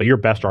 but your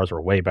best draws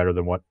are way better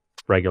than what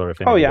regular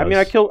affinity. Oh yeah, does. I mean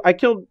I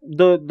killed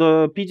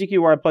the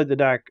PTQ where I played the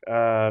deck.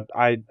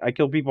 I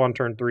killed people on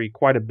turn 3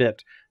 quite a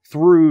bit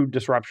through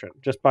disruption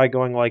just by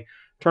going like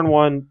turn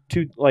 1,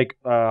 2 like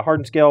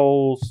Hardened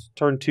Scales.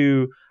 Turn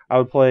 2 I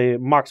would play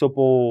Mox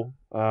Opal,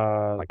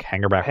 like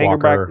Hangerback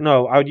Walker.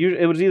 No, I would use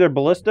it was either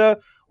Ballista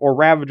or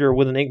Ravager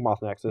with an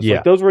Inkmoth Nexus. Yeah.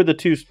 Like those were the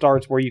 2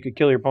 starts where you could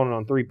kill your opponent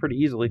on 3 pretty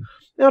easily.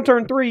 Then on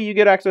turn 3, you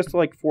get access to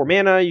like 4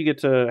 mana, you get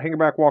to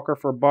Hangerback Walker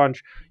for a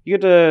bunch, you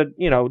get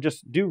to,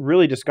 just do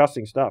really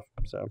disgusting stuff.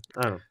 So,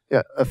 I don't know.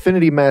 Yeah,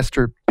 Affinity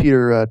Master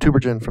Peter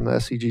Tubergen from the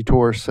SCG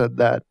Tour said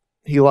that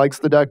he likes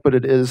the deck, but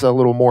it is a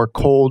little more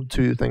cold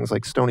to things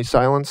like Stony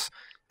Silence,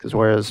 because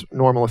whereas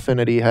normal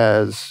Affinity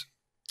has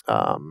you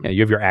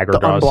have your aggro the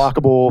draws.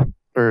 Unblockable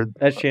or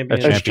Edge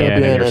Champion,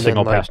 and your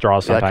single pass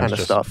draws sometimes kind of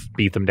just stuff.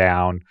 beat them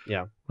down.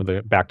 Yeah. With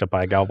a backed up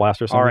by a Gal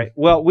Blast or something. All right.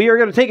 Well, we are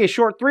going to take a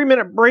short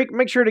 3-minute break.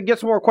 Make sure to get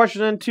some more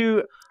questions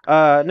into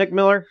Nick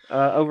Miller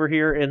over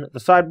here in the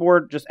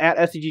sideboard. Just at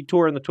SCG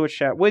Tour in the Twitch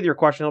chat with your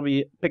question. He'll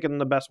be picking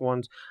the best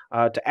ones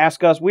to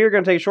ask us. We are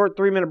going to take a short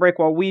 3-minute break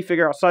while we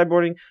figure out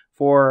sideboarding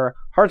for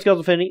Hardened Scales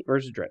Affinity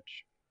versus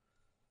Dredge.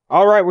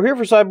 All right, we're here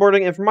for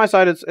sideboarding, and from my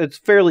side, it's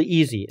fairly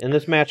easy. In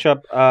this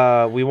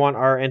matchup, we want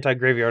our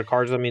anti-graveyard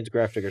cards. That means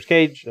Grafdigger's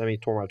Cage. That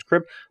means Tormod's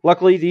Crypt.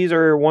 Luckily, these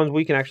are ones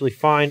we can actually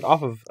find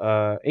off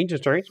of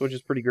Ancient Stirrings, which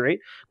is pretty great.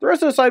 The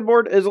rest of the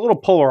sideboard is a little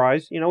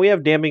polarized. We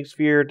have Damping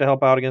Sphere to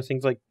help out against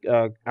things like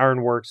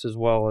Ironworks as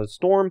well as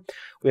Storm.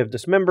 We have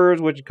Dismembers,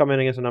 which come in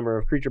against a number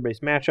of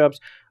creature-based matchups.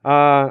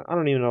 I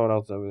don't even know what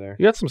else is over there.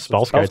 You got some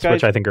spell skites,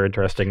 which I think are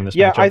interesting in this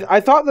matchup. Yeah, I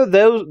thought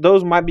that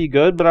those might be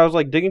good, but I was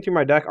like digging through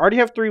my deck. I already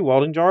have 3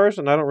 Welding Jars,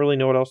 and I don't really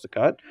know what else to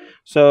cut.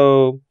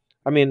 So,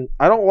 I mean,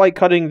 I don't like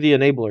cutting the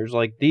enablers.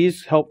 Like,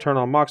 these help turn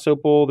on Mox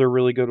Opal. They're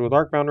really good with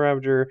Arcbound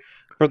Ravager,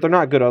 but they're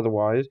not good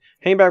otherwise.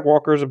 Hangback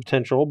Walker is a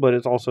potential, but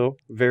it's also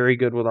very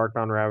good with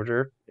Arcbound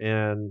Ravager.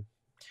 And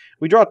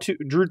we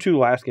drew 2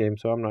 last game,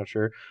 so I'm not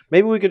sure.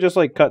 Maybe we could just,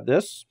 like, cut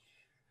this.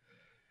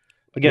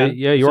 Again,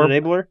 you're an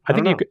enabler.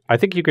 I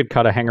think you could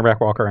cut a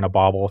Hangerback Walker and a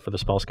Bauble for the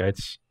spell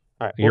skites.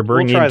 All right, you're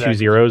bringing in 2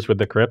 zeros with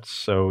the crypts,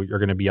 so you're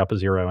going to be up a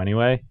 0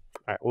 anyway.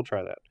 All right, we'll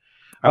try that.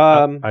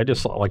 I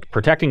just like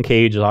protecting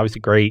Cage is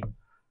obviously great.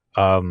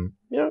 Yeah,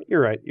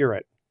 you're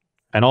right.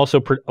 And also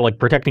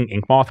protecting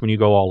Inkmoth when you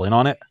go all in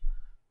on it.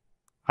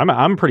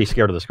 I'm pretty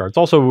scared of this card. It's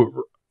also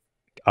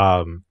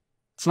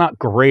it's not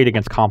great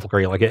against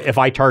Conflagrate. Like if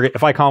I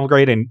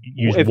Conflagrate and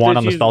use 1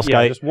 on the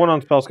Spellskite, just 1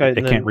 on Spellskite,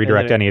 it can't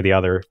redirect any of the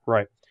other.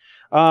 Right.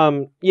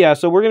 Yeah,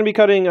 so we're going to be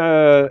cutting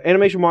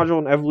Animation Module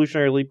and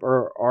Evolutionary Leap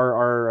are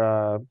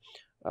our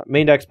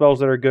main deck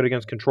spells that are good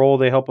against control.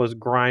 They help us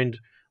grind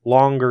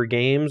longer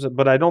games,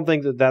 but I don't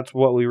think that that's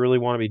what we really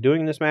want to be doing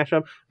in this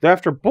matchup.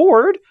 After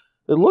board,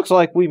 it looks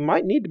like we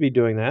might need to be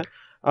doing that.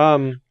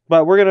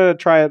 But we're going to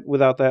try it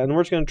without that, and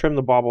we're just going to trim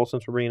the Bauble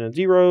since we're bringing in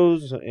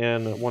zeros,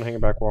 and 1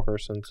 Hangerback Walker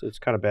since it's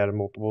kind of bad in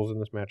multiples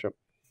in this matchup.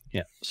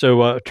 Yeah.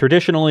 So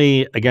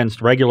traditionally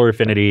against regular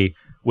affinity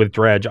with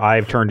Dredge,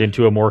 I've turned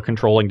into a more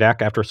controlling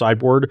deck after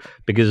sideboard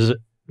because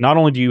not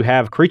only do you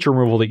have creature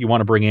removal that you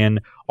want to bring in,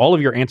 all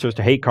of your answers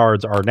to hate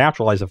cards are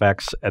naturalize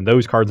effects, and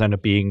those cards end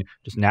up being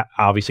just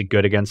obviously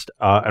good against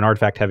an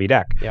artifact-heavy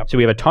deck. Yep. So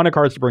we have a ton of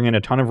cards to bring in, a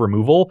ton of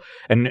removal,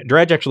 and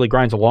Dredge actually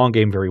grinds a long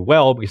game very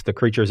well because the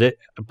creatures it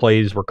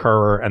plays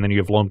recur, and then you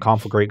have Lone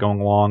Conflagrate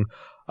going along.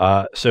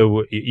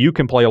 So you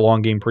can play a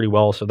long game pretty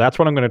well. So that's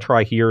what I'm going to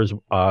try here is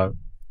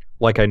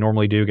like I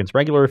normally do against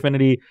regular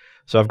Affinity.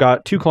 So I've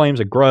got 2 claims,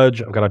 a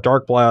Grudge, I've got a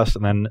Dark Blast,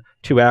 and then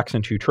 2 Axe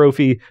and 2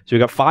 Trophy. So we've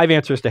got 5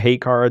 answers to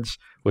hate cards,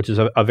 which is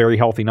a very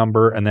healthy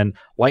number. And then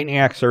Lightning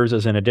Axe serves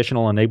as an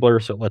additional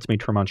enabler, so it lets me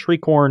trim on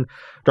Shriekhorn.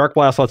 Dark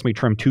Blast lets me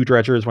trim 2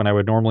 Dredgers when I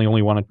would normally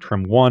only want to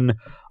trim 1.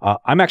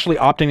 I'm actually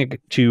opting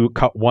to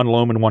cut 1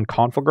 Loam and 1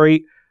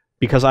 Conflagrate,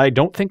 because I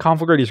don't think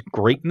Conflagrate is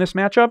great in this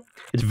matchup.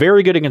 It's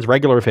very good against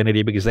regular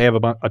Affinity because they have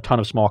a ton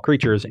of small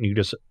creatures, and you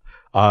just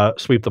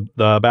sweep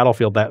the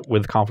battlefield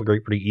with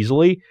Conflagrate pretty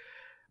easily.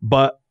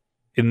 But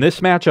in this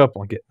matchup,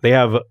 they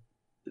have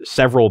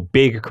several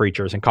big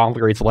creatures, and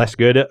Conflagrate's less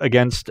good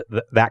against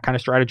that kind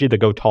of strategy, the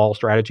go tall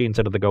strategy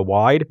instead of the go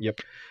wide. Yep.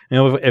 You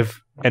know,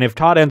 if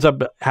Todd ends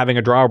up having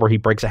a draw where he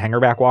breaks a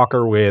Hangerback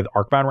Walker with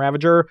Arcbound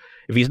Ravager,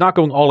 if he's not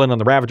going all in on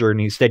the Ravager and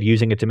he's instead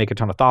using it to make a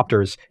ton of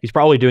Thopters, he's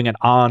probably doing it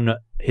on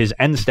his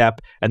end step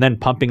and then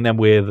pumping them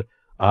with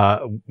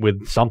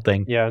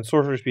something. Yeah, and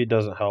sorcery speed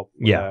doesn't help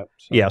with Yeah. that,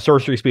 so. Yeah,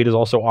 sorcery speed is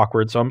also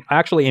awkward. So I'm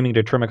actually aiming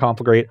to trim a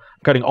Conflagrate.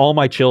 I'm cutting all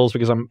my chills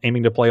because I'm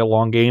aiming to play a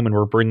long game and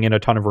we're bringing in a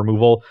ton of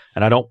removal,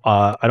 and I don't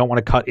want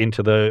to cut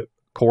into the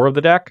core of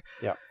the deck.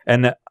 Yeah.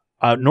 And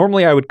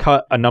normally I would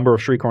cut a number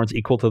of Shriekhorns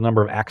equal to the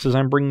number of Axes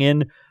I'm bringing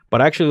in,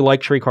 but I actually like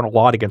Shriekhorn a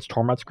lot against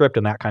Torment Script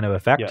and that kind of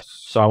effect. Yes.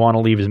 So I want to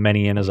leave as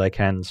many in as I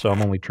can, so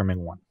I'm only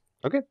trimming 1.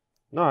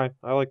 No,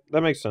 I like that.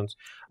 Makes sense.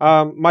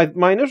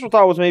 My initial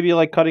thought was maybe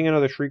like cutting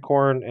another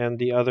Shriekhorn and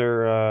the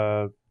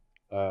other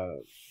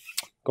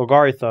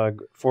Golgari Thug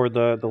for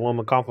the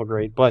Loma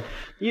Conflagrate. But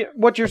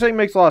what you're saying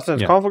makes a lot of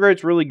sense. Yeah.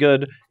 Conflagrate's really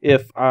good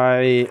if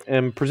I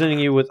am presenting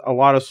you with a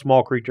lot of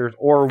small creatures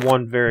or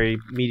one very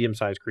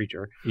medium-sized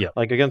creature. Yeah.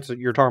 Like against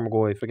your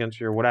Tarmogoyf, against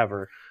your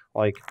whatever.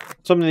 Like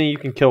something that you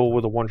can kill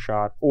with a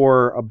one-shot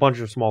or a bunch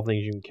of small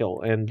things you can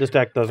kill. And this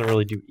deck doesn't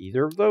really do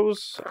either of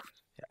those.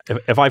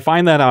 If I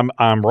find that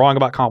I'm wrong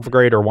about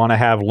Conflagrate or want to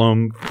have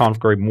Loam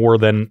Conflagrate more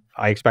than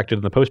I expected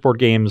in the post-board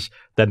games,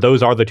 then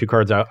those are the 2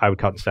 cards I would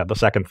cut instead, the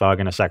second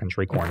Thug and a second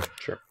Shriekhorn.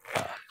 Sure.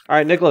 All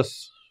right,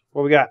 Nicholas,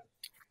 what we got?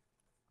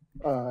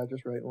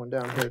 Just writing one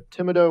down here.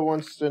 Timido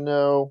wants to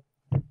know,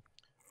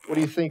 what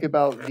do you think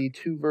about the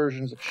 2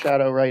 versions of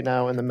Shadow right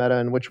now in the meta,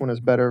 and which one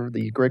is better,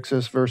 the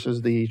Grixis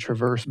versus the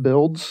Traverse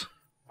builds?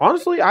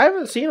 Honestly, I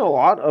haven't seen a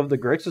lot of the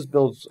Grixis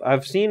builds.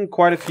 I've seen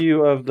quite a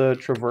few of the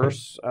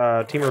Traverse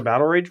Temur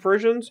Battle Rage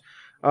versions.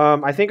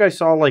 I think I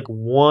saw like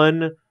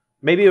one,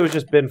 maybe it was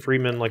just Ben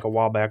Freeman like a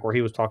while back where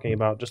he was talking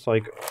about just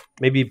like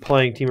maybe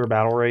playing Temur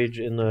Battle Rage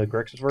in the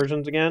Grixis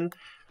versions again.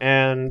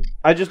 And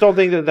I just don't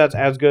think that that's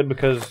as good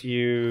because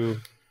you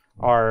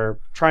are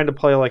trying to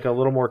play like a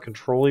little more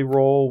control-y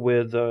role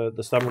with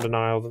the Stubborn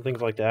Denials and things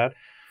like that.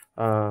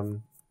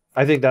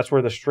 I think that's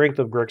where the strength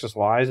of Grixis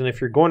lies. And if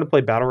you're going to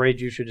play Battle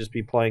Rage, you should just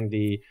be playing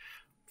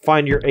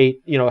find your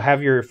 8,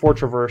 have your 4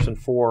 Traverse and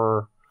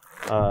 4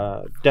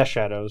 Death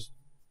Shadows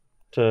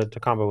to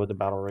combo with the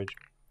Battle Rage.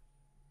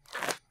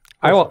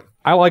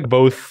 I like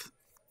both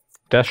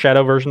Death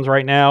Shadow versions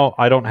right now.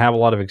 I don't have a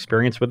lot of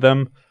experience with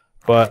them,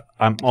 but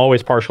I'm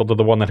always partial to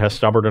the one that has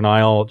Stubborn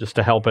Denial just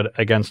to help it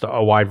against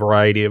a wide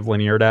variety of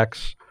linear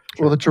decks.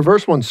 Well, the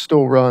Traverse one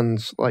still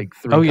runs like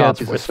 3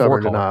 copies of it's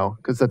Stubborn 4 Denial,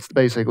 because that's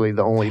basically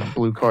the only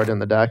blue card in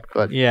the deck.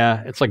 But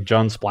yeah, it's like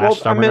Jund Splash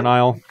Stubborn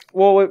Denial.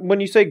 Well,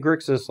 when you say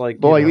Grixis, like...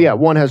 yeah,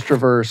 one has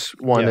Traverse,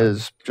 one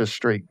is just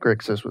straight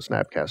Grixis with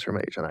Snapcaster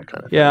Mage and that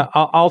kind of thing. Yeah,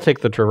 I'll take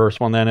the Traverse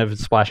one then if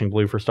it's splashing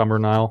blue for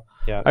Stubborn Denial.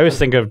 Yeah. I always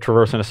think of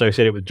Traverse and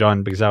associate it with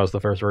Jund because that was the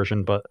first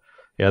version, but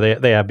yeah,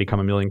 they have become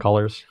a million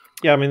colors.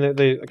 Yeah, I mean,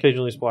 they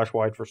occasionally splash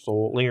white for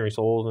Lingering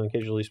Souls and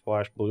occasionally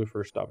splash blue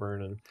for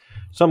Stubborn, and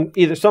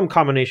some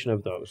combination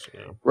of those.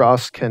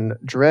 Ross, can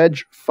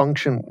Dredge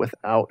function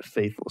without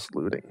Faithless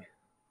Looting?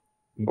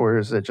 Or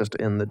is it just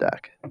in the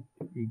deck?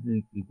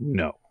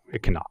 No,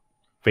 it cannot.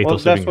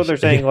 That's what they're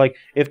saying. Like,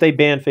 if they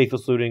ban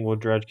Faithless Looting, would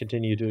Dredge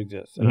continue to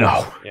exist? And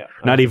no,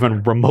 not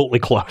even remotely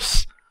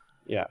close.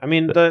 Yeah, I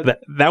mean...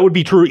 that would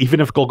be true even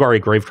if Golgari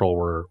Grave Troll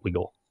were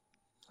legal.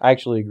 I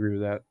actually agree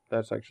with that.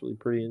 That's actually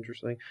pretty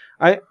interesting.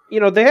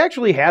 They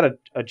actually had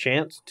a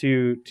chance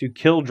to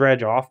kill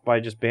Dredge off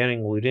by just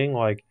banning looting,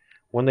 like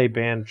when they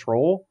banned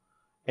Troll,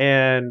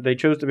 and they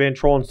chose to ban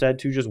Troll instead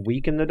to just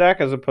weaken the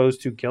deck as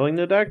opposed to killing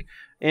the deck,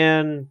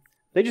 and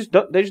they just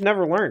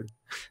never learn.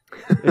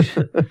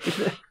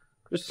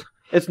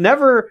 It's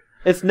never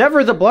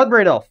the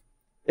Bloodbraid Elf.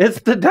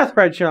 It's the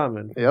Deathrite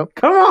Shaman. Yep.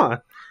 Come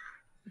on.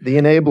 The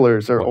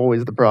enablers are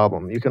always the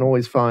problem. You can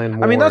always find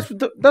more. I mean, that's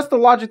the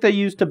logic they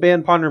use to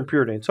ban Ponder and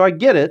Preordain. So I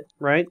get it,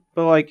 right?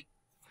 But like,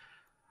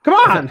 come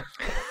on.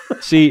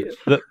 See,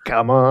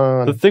 come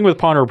on. The thing with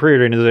Ponder and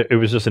Preordain is that it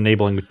was just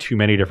enabling with too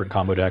many different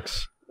combo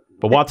decks.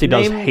 But WotC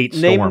does hate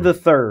Storm. Name the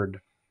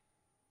third.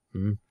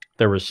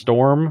 There was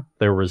Storm.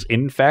 There was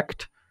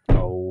Infect.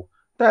 Oh.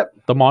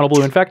 The mono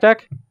blue infect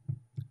deck?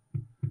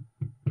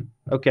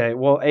 Okay,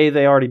 well,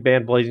 they already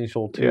banned Blazing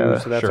Soul too, Yeah,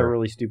 so that's sure. a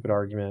really stupid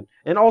argument.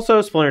 And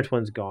also, Splinter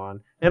Twin's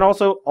gone. And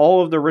also,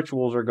 all of the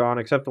rituals are gone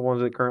except the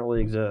ones that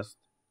currently exist.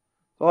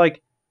 So,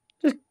 like,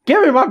 just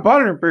give me my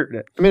butter and fruit.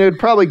 I mean, it would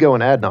probably go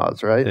in ad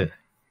nauseam, right? Yeah.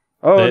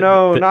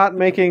 Oh, not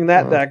making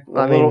that deck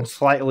a little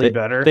slightly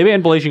better. They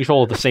banned Blazing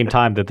Shoal at the same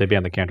time that they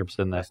banned the cantrips,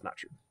 didn't they? That's not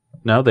true.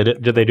 No, they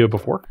did. Did they do it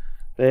before?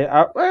 They,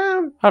 I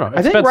don't know.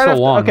 It's think been right so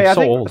after, long. Okay, It's I so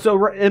think old.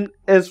 so.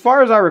 As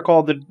far as I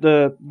recall,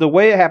 the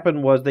way it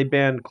happened was they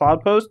banned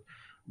Cloud Post,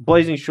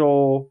 Blazing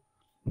Shoal,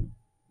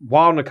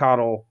 Wild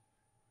Nicottle,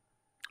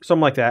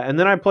 something like that. And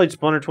then I played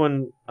Splinter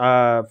Twin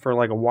for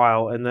like a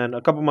while, and then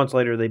a couple months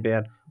later they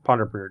banned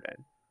Ponder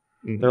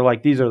Preordain. They're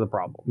like, these are the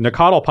problems.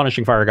 Nicottle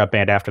Punishing Fire got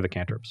banned after the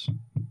cantrips.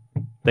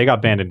 They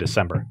got banned in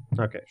December.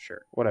 Okay,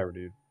 sure. Whatever,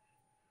 dude.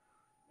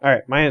 All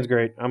right, my hand's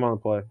great. I'm on the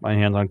play. My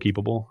hand's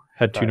unkeepable.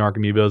 Had 2 Right.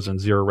 Narcomoebas and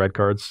 0 red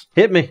cards.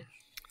 Hit me.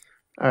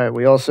 All right,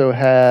 we also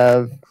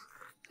have,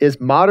 is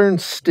Modern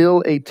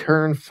still a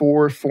turn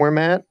 4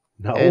 format?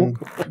 No. And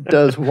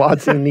does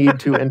WotC need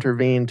to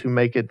intervene to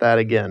make it that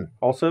again?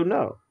 Also,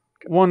 no.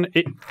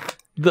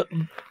 The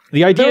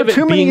idea There are of it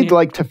too being many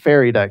like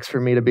Teferi decks for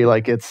me to be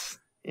like, it's,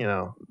 you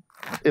know,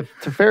 if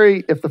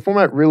the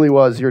format really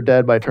was you're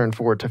dead by turn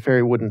 4,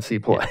 Teferi wouldn't see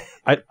play.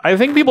 I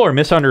think people are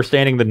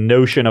misunderstanding the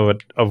notion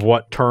of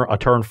what a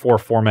turn 4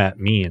 format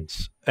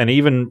means. And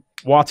even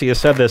WotC has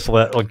said this,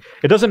 like,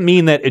 it doesn't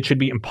mean that it should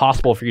be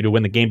impossible for you to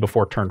win the game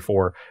before turn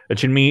 4.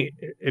 It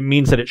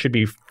means that it should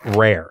be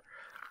rare.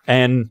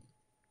 And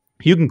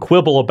you can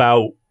quibble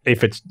about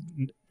if it's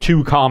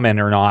too common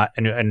or not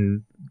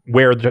and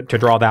where to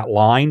draw that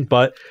line,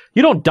 but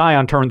you don't die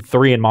on turn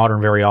 3 in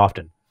Modern very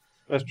often.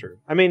 That's true.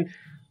 I mean,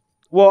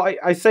 well,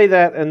 I say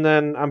that, and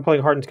then I'm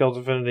playing Hardened Scales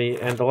Infinity,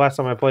 and the last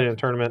time I played in a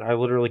tournament, I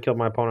literally killed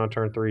my opponent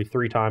on turn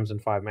 3 times in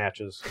 5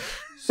 matches.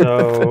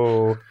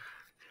 So,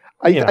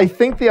 I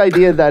think the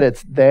idea that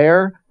it's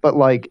there, but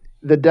like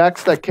the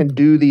decks that can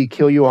do the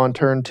kill you on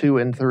turn 2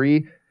 and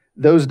 3,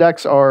 those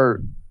decks are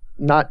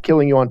not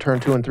killing you on turn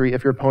 2 and 3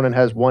 if your opponent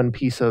has one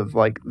piece of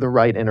like the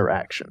right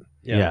interaction.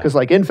 Yeah. Because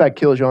like Infect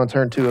kills you on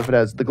turn 2 if it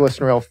has the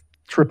Glistener Elf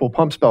triple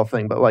pump spell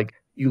thing, but like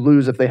you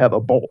lose if they have a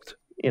bolt,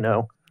 you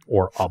know?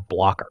 Or a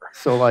blocker.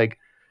 So like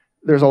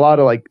there's a lot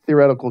of like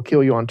theoretical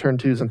kill you on turn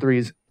 2s and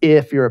 3s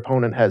if your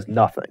opponent has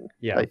nothing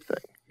type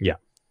thing. Yeah.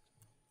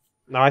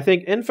 Now, I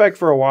think Infect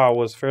for a while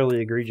was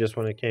fairly egregious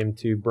when it came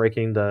to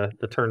breaking the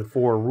turn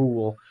 4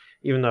 rule,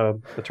 even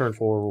though the turn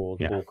 4 rule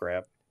is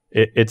bullcrap.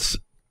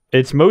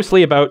 It's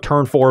mostly about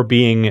turn 4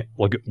 being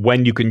like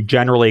when you can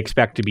generally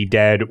expect to be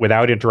dead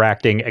without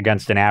interacting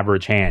against an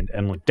average hand.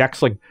 And like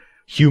decks like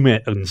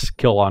Humans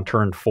kill on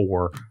turn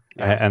 4,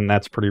 and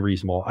that's pretty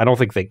reasonable. I don't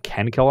think they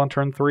can kill on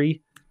turn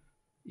 3,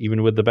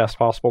 even with the best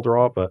possible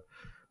draw, but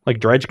like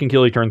Dredge can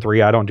kill you turn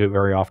 3. I don't do it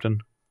very often.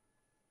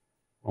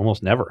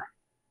 Almost never.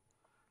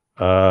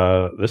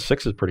 This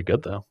 6 is pretty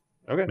good though.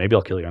 Okay. Maybe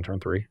I'll kill you on turn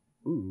 3.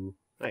 Ooh,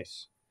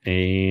 nice.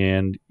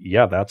 And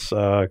yeah, that's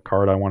a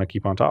card I want to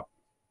keep on top.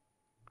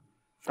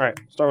 All right,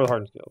 start with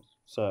Hardened Scales.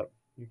 So,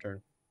 your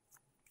turn.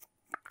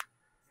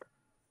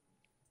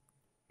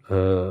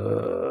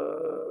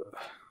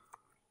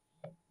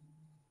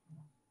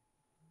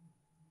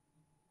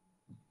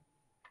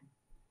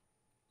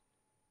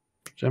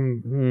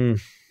 Gem.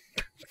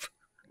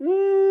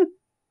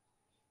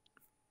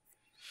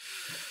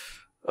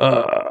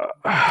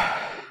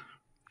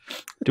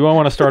 Do I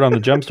want to start on the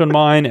Gemstone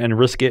Mine and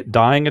risk it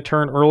dying a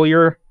turn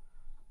earlier?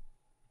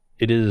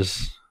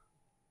 It's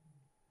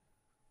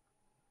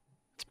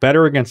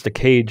better against a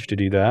cage to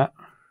do that.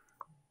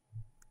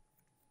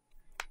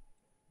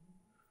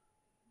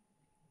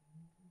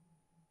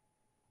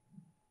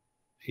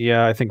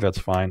 Yeah, I think that's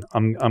fine.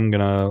 I'm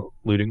gonna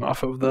looting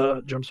off of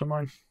the Gemstone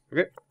Mine.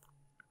 Okay.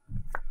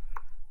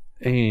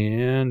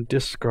 And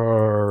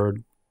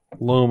discard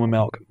Loam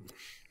Amalgam.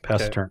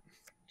 Pass the turn.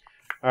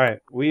 All right,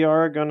 we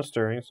are going to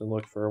Stirrings and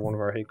look for one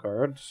of our hate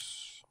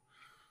cards.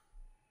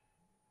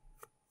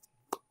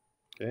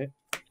 Okay,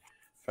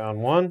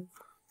 found one.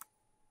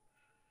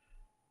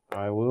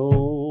 I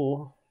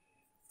will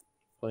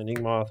play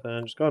Nigmoth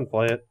and just go ahead and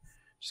play it.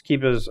 Just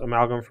keep his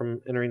Amalgam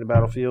from entering the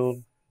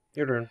battlefield.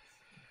 Your turn.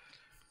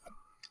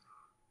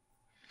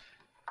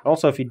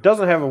 Also, if he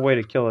doesn't have a way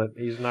to kill it,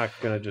 he's not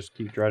going to just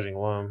keep dredging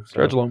Loam. So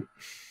Dredge Loam.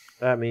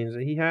 that means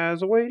that he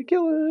has a way to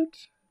kill it.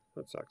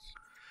 That sucks.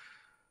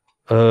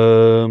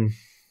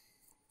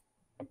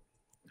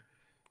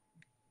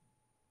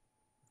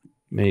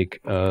 Make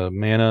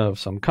mana of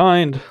some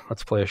kind.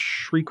 Let's play a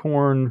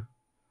Shriekhorn.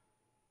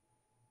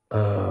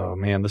 Oh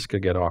man, this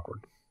could get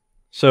awkward.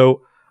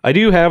 So I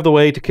do have the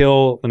way to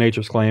kill the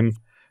Nature's Claim,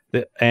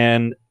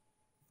 and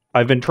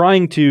I've been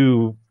trying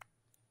to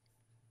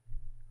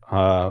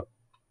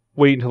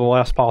wait until the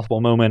last possible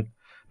moment.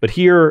 But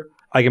here,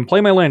 I can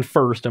play my land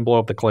first and blow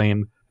up the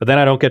claim, but then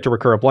I don't get to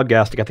recur a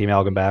Bloodghast to get the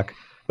Amalgam back.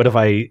 But if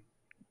I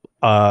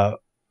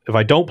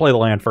don't play the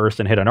land first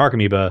and hit an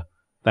Narcomoeba,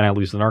 then I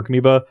lose the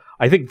Narcomoeba.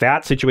 I think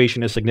that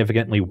situation is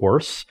significantly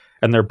worse,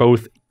 and they're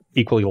both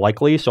equally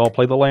likely, so I'll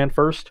play the land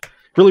first.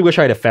 Really wish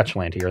I had a fetch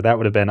land here. That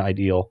would have been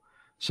ideal.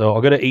 So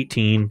I'll go to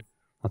 18.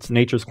 Let's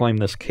Nature's Claim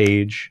this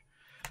cage.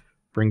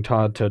 Bring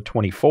Todd to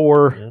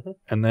 24.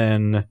 And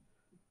then,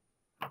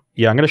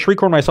 yeah, I'm going to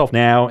Shriekhorn myself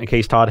now in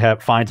case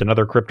Todd finds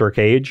another Crypt or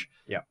Cage.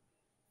 Yeah.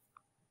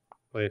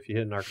 Wait, if you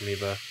hit an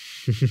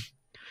Archimedes.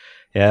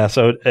 Yeah,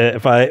 so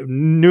if I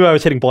knew I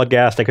was hitting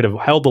Bloodghast, I could have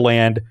held the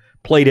land,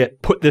 played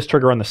it, put this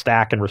trigger on the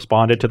stack, and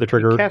responded to the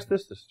trigger. You cast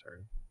this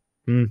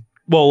turn.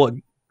 Well,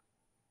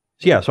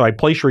 yeah, so I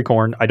play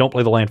Shriekhorn. I don't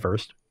play the land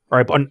first.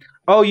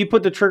 Or you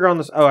put the trigger on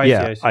this. Oh,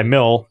 I see. I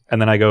mill, and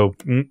then I go,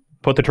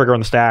 put the trigger on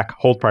the stack,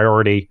 hold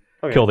priority,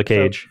 kill the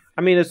cage. So,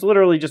 I mean, it's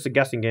literally just a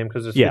guessing game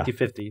because it's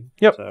 50-50.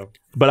 Yep. So.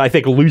 But I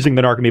think losing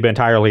the Narcomoeba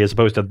entirely as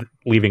opposed to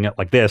leaving it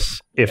like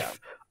this, if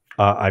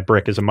I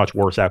brick, is a much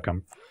worse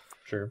outcome.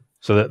 Sure.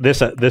 So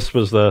this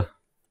was the...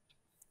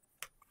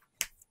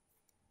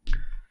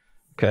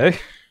 Okay.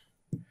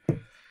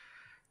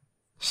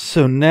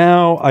 So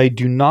now I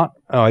do not...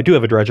 Oh, I do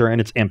have a Dredger,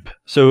 and it's Imp.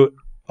 So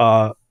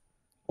a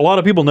lot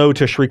of people know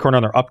to Shriekhorn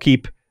on their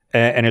upkeep,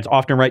 and it's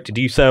often right to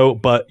do so,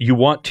 but you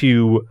want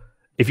to...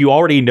 If you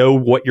already know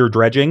what you're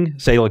dredging,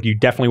 say like you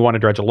definitely want to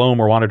dredge a Loam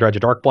or want to dredge a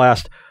Dark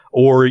Blast,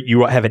 or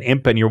you have an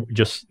Imp and you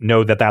just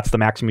know that that's the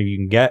maximum you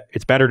can get,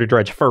 it's better to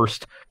dredge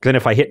first. Because then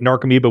if I hit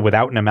Narcomoeba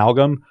without an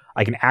Amalgam,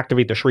 I can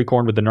activate the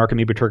Shriekhorn with the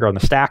Narcomoeba trigger on the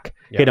stack,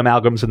 hit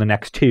Amalgams in the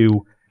next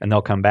 2, and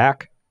they'll come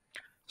back.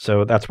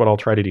 So that's what I'll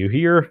try to do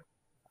here.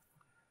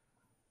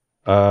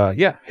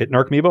 Hit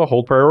Narcomoeba,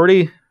 hold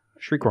priority,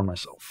 Shriekhorn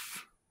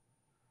myself.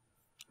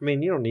 I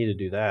mean, you don't need to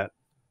do that.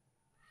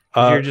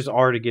 You're just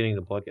already getting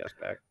the Bloodghast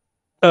back.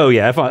 Oh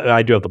yeah, if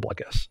I do have the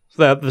Bloodghast.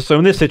 So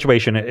in this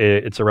situation,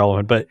 it's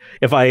irrelevant. But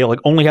if I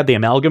only had the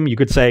Amalgam, you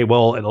could say,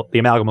 well, the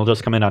Amalgam will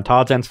just come in on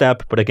Todd's end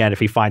step. But again, if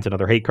he finds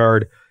another hate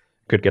card, it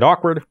could get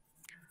awkward.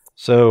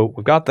 So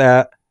we've got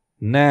that.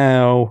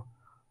 Now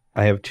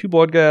I have 2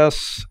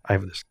 Bloodghasts. I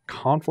have this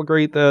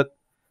Conflagrate that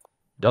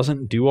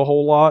doesn't do a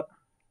whole lot.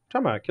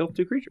 Talking about kills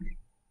 2 creatures.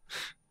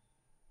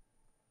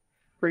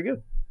 Pretty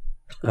good.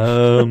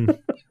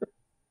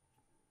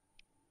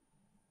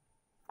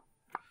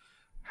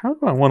 How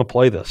do I want to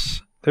play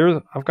this?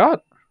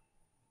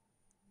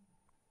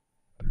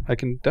 I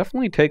can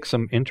definitely take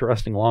some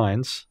interesting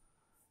lines.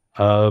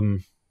 I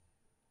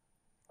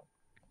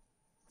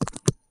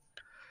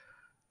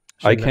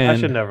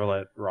should never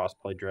let Ross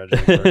play Dredge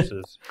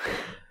versus.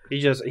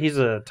 He's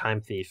a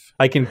time thief.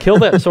 I can kill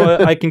that.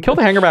 So I can kill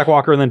the Hangerback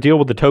Walker and then deal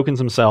with the tokens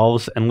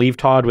themselves and leave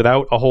Todd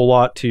without a whole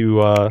lot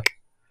to.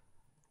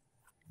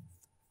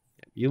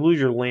 You lose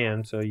your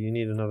land, so you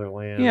need another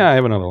land. Yeah, I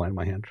have another land in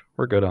my hand.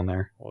 We're good on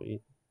there. Well,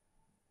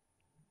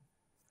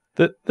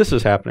 this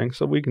is happening,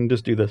 so we can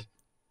just do this.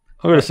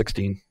 I'll go to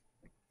 16.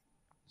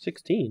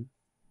 16?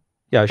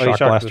 Yeah, I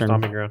shocked last turn.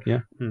 Stomping ground.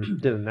 Yeah.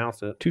 Didn't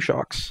announce it. 2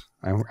 shocks.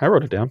 I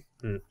wrote it down.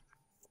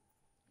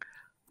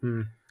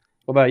 What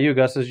about you,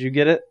 Gus? Did you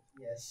get it?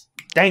 Yes.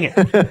 Dang it.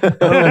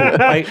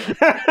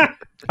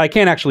 I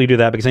can't actually do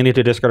that because I need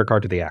to discard a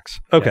card to the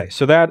X. Okay,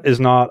 so that is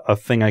not a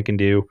thing I can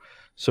do.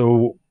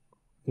 So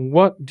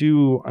what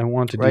do I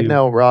want to do? Right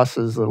now,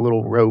 Ross's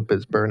little rope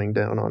is burning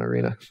down on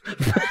Arena.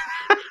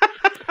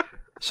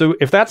 So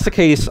if that's the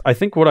case, I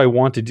think what I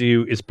want to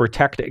do is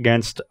protect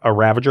against a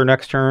Ravager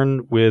next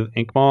turn with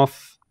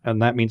Inkmoth,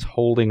 and that means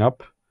holding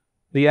up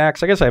the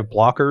Axe. I guess I have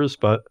blockers,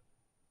 but...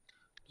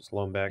 Just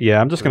loan back. Yeah,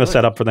 I'm just going to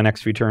set up for the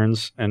next few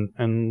turns and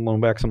loan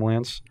back some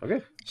lands.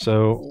 Okay.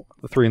 So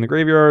the 3 in the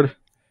graveyard,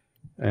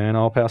 and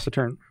I'll pass the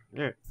turn.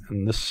 All right.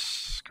 And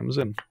this comes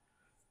in.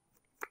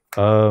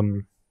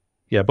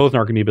 Yeah, both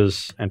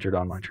Narcomoebas entered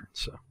on my turn,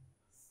 so...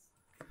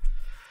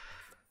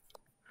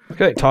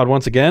 Okay, Todd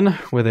once again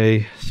with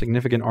a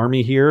significant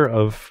army here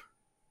of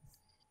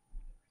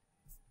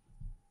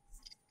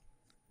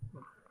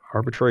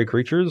arbitrary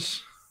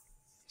creatures.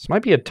 This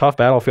might be a tough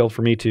battlefield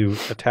for me to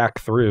attack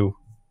through.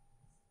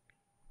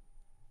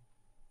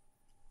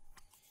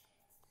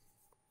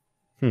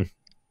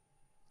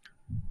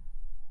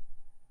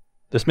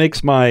 This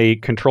makes my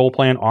control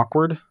plan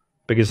awkward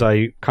because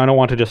I kind of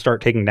want to just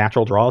start taking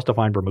natural draws to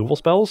find removal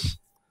spells.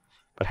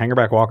 But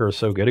Hangerback Walker is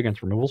so good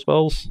against removal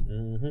spells.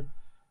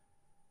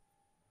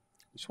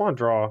 Just want to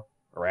draw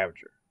a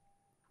Ravager.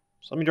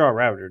 So let me draw a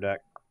Ravager deck.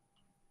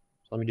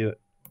 So let me do it.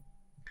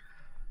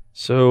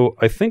 So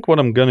I think what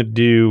I'm going to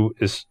do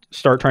is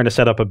start trying to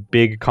set up a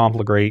big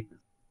Conflagrate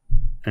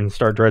and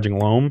start dredging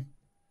Loam.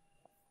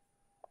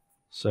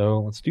 So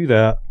let's do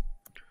that.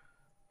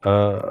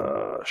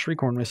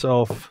 Shriekhorn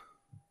myself.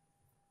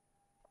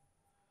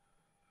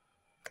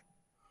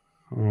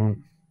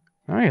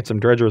 I had some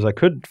dredgers. I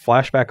could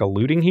flashback a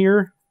looting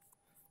here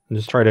and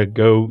just try to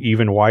go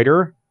even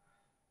wider.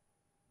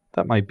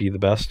 That might be the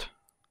best.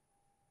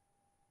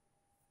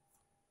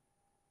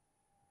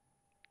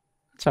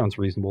 That sounds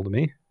reasonable to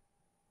me.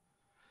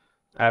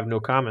 I have no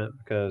comment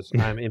because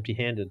I'm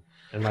empty-handed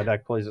and my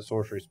deck plays at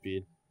sorcery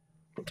speed.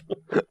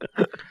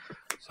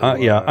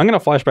 Yeah, I'm going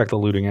to flashback the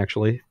looting,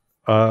 actually.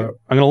 Okay.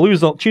 I'm going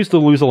to choose to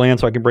lose a land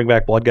so I can bring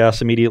back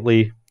Bloodghast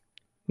immediately.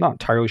 Not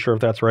entirely sure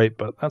if that's right,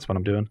 but that's what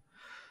I'm doing.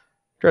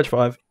 Dredge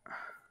 5.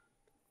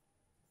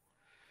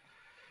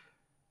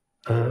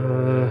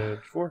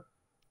 Dredge 4.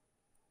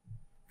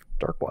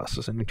 Dark Blast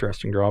is an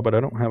interesting draw, but I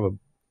don't have a...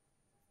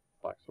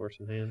 Black Source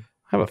in hand.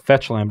 I have a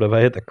fetch land, but if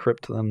I hit the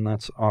crypt, then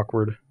that's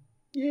awkward.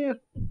 Yeah.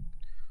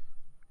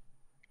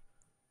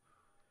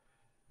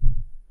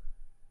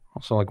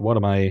 Also, like, what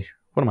am I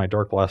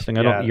dark blasting?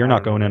 You're I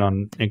not don't going know, in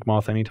on Ink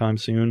Moth anytime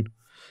soon.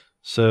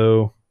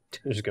 So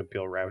I'm just gonna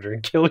peel Ravager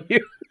and kill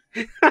you.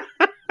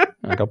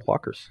 I got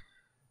blockers.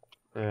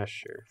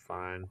 Sure,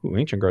 fine. Ooh,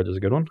 Ancient Grudge is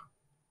a good one.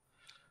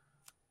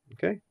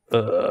 Okay.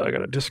 I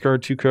gotta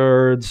discard 2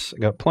 cards. I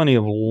got plenty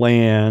of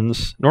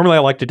lands. Normally I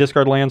like to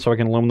discard lands so I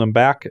can loan them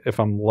back if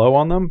I'm low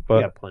on them, but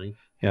We got plenty.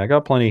 yeah, I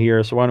got plenty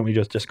here, so why don't we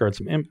just discard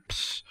some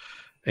imps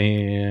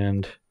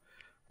and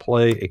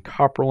play a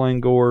Copperline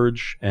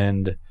Gorge,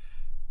 and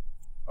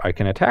I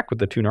can attack with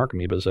the 2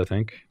 Narcomoebas, I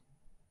think.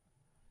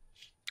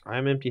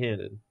 I'm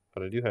empty-handed,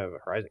 but I do have a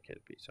Horizon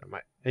Canopy, so I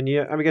might. And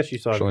yeah, I guess you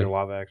still have your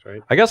Lava Axe,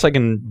 right? I guess I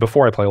can,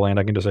 before I play land,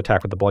 I can just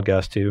attack with the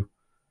Bloodghast too.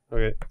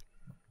 Okay.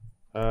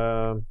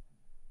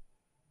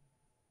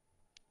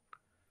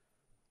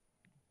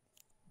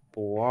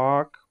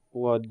 Block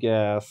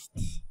Bloodghast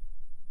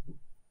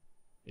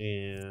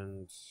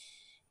and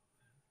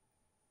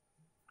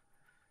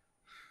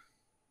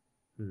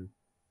all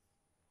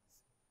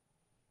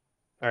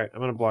right, I'm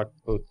gonna block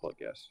both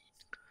Bloodghasts.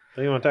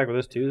 Do you want to attack with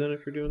this too, then,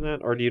 if you're doing that,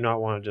 or do you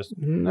not want to just set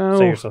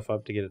yourself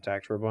up to get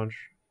attacked for a bunch?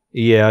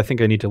 Yeah, I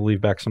think I need to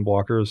leave back some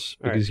blockers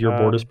because your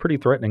board is pretty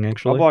threatening,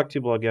 actually. I'll block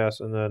 2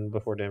 Bloodghasts, and then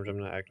before damage, I'm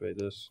gonna activate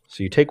this.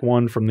 So you take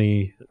 1 from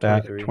the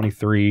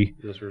 23.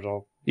 This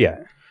resolve.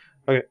 Yeah.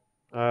 Okay.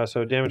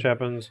 So damage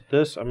happens.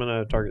 This, I'm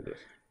gonna target this.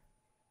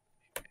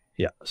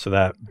 Yeah. So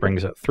that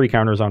brings 3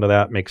 counters onto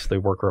that, makes the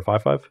worker a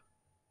 5/5.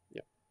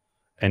 Yeah.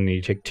 And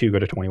you take 2, go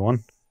to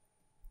 21.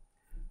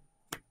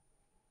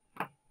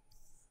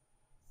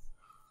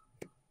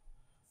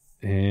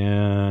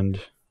 And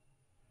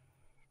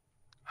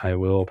I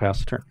will pass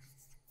the turn.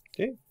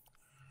 Okay.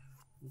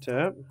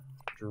 Tap.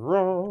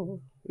 Draw.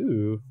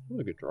 Ooh, that's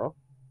a good draw.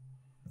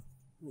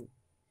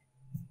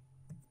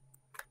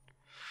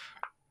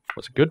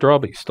 Was a good draw,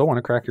 but you still want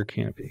to crack your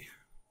canopy.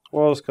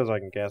 Well, it's because I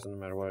can cast it no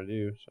matter what I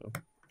do. So,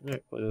 yeah,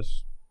 play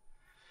this.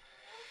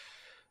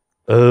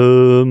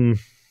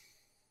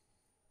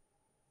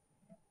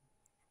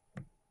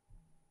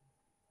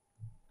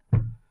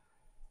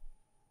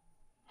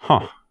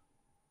 Huh.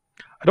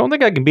 I don't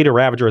think I can beat a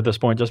Ravager at this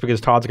point just because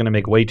Todd's going to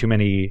make way too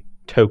many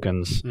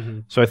tokens.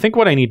 So I think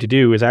what I need to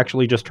do is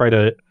actually just try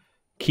to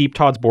keep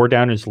Todd's board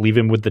down and just leave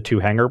him with the 2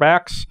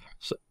 hangerbacks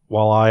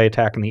while I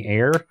attack in the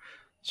air.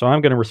 So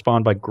I'm going to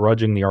respond by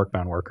grudging the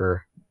Arcbound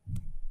Worker.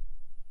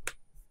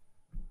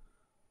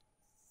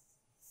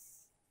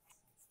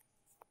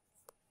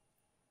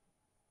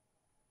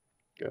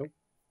 Go.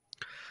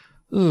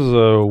 This is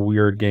a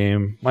weird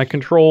game. My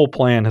control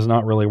plan has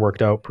not really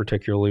worked out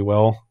particularly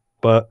well,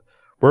 but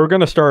we're going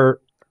to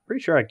start...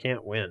 Pretty sure I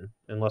can't win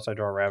unless I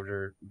draw a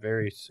Ravager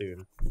very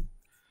soon.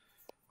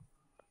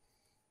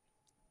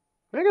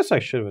 I guess I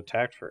should have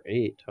attacked for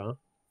 8, huh?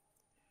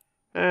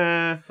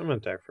 I'm going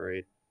to attack for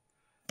 8.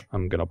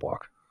 I'm going to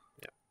block.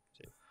 Yeah.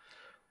 See.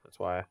 That's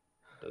why it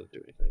doesn't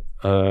do anything.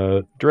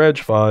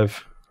 Dredge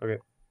 5. Okay.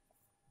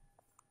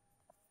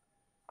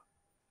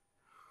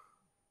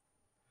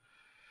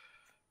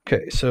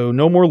 Okay, so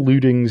no more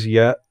lootings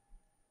yet,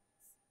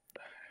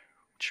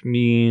 which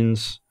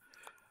means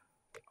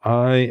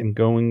I am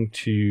going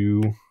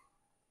to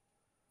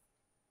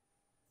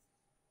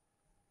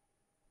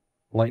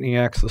Lightning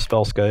Axe the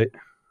Spellskite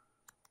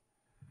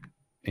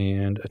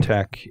and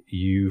attack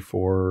you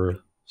for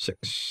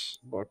 6.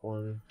 Block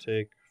 1,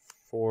 take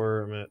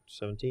 4, I'm at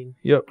 17.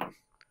 Yep.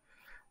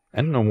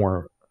 And no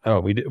more. Oh,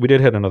 we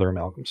did hit another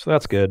Amalgam, so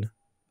that's good.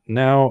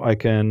 Now I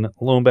can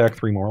loan back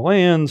 3 more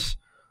lands.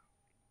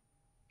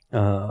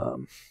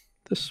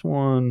 This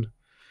one,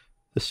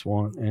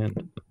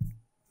 and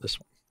this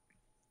one.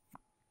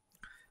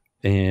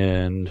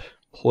 And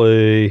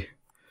play...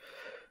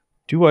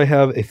 Do I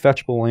have a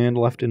fetchable land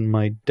left in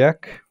my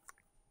deck?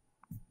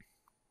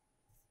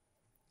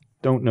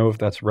 Don't know if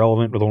that's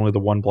relevant with only the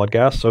 1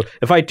 Bloodghast. So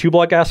if I had 2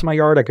 Bloodghasts in my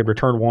yard, I could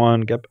return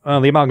 1. Get the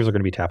Amalgams are going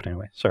to be tapped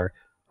anyway. Sorry.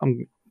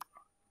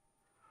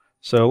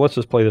 So let's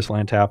just play this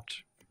land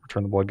tapped,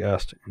 return the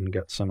Bloodghast, and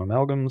get some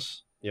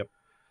Amalgams. Yep.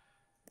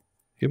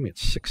 Give me at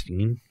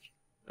 16.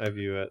 I have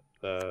you at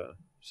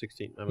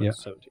 16. I'm at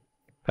 17.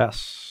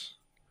 Pass.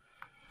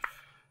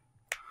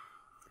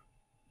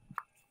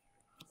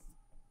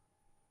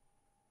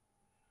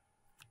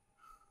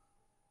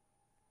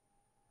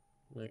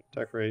 Right,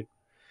 attack for 8.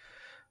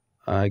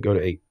 I go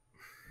to 8.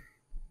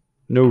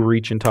 No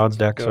reach in Todd's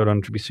deck, so I don't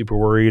have to be super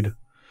worried.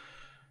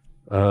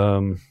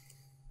 But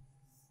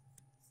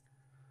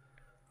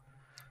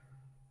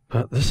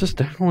this is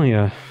definitely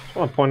a... I just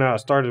want to point out I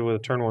started with a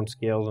turn 1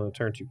 Scales and a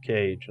turn 2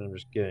 Cage, and I'm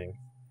just getting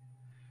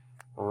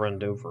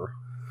runned over.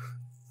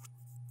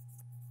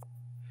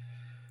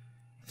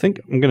 I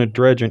think I'm going to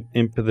Dredge and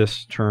Imp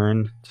this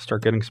turn to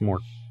start getting some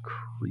more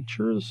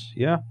creatures.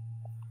 Yeah.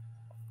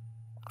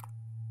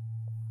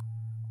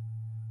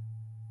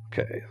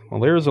 Okay, well,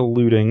 there's a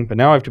looting, but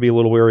now I have to be a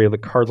little wary of the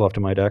cards left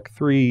in my deck.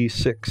 3,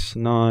 6,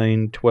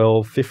 9,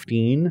 12,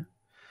 15.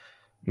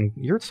 And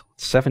you're at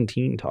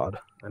 17, Todd.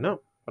 I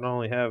know, but I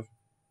only have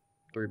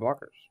 3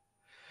 blockers.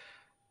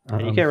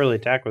 And you can't really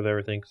attack with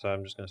everything, so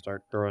I'm just going to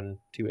start throwing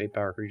 2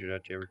 8-power creatures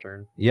at you every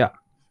turn. Yeah.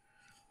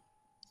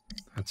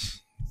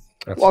 That's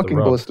Walking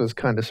Ballista is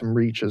kind of some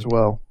reach as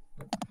well.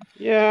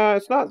 Yeah,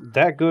 it's not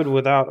that good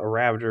without a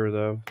Ravager,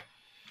 though.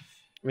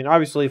 I mean,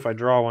 obviously, if I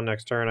draw one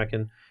next turn, I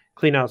can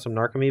clean out some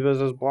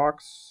Narcomoebas as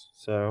blocks.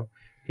 So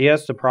he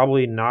has to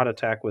probably not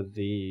attack with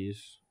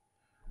these.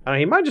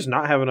 He might just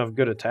not have enough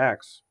good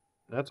attacks.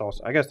 That's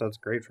also, I guess that's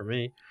great for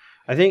me.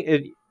 I think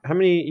how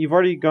many you've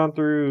already gone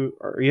through,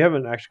 or you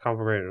haven't actually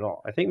conflagrated at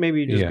all. I think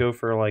maybe you just go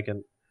for like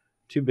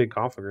 2 big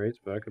conflagrates,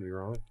 but I could be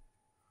wrong.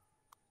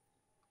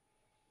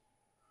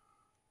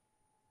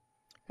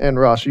 And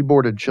Ross, you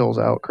boarded Chills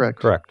out, correct?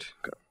 Correct.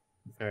 Okay.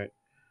 All right.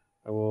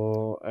 I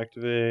will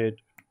activate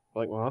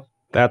Black Moth.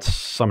 That's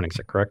summoning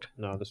sick, correct?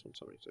 No, this one's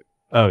summoning sick.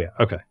 Oh, yeah.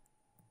 Okay.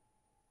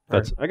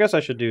 That's. Right. I guess I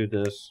should do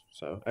this.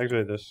 So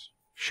activate this.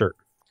 Sure.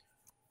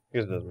 I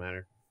guess it doesn't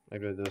matter.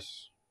 Activate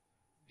this.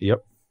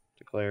 Yep.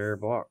 Declare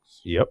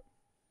blocks. Yep.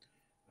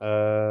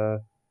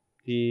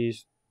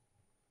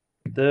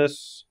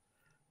 This.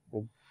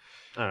 Well,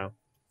 I don't know.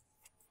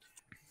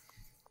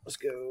 Let's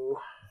go.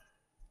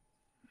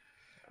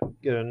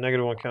 Get a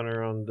 -1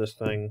 counter on this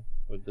thing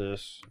with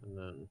this, and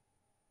then.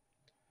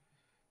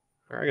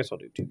 Or I guess I'll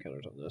do 2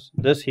 counters on this.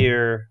 This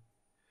here,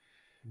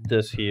 and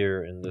this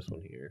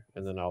one here,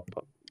 and then I'll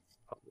pump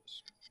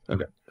this.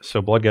 Okay.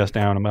 So Bloodghast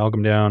down,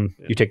 Amalgam down.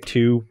 Yeah. You take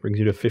 2, brings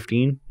you to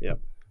 15. Yep.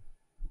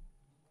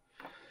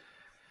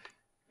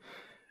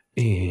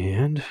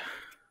 And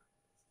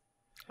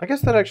I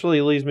guess that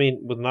actually leaves me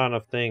with not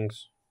enough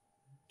things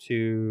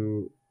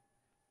to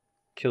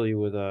kill you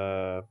with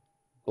a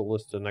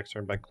Ballista next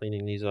turn by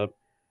cleaning these up.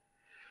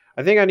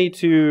 I think I need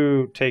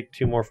to take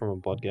 2 more from a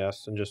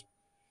Bloodghast and just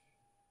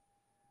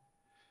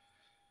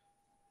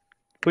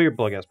put your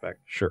Bloodghast back.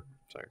 Sure.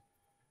 Sorry.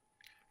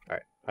 All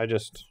right. I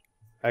just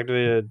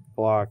activated,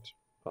 blocked,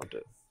 pumped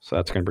it. So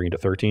that's going to bring you to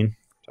 13.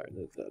 Sorry,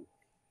 that's dead.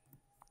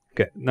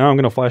 Okay. Now I'm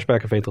going to flash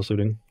back a Faithless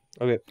Looting.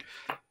 Okay.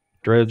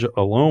 Dredge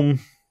a Loam.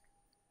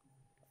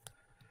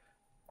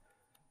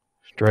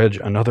 Dredge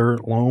another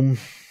Loam.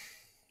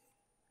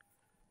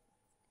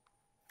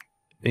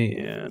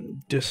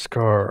 And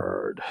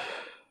discard.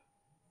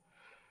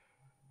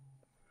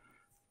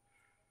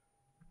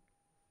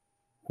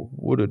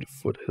 Wooded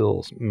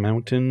Foothills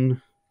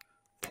Mountain.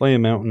 Play a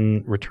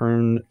mountain,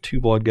 return 2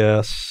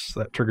 Bloodghasts.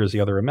 That triggers the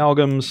other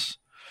amalgams.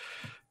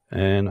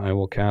 And I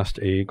will cast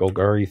a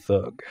Golgari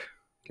Thug.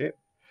 Okay.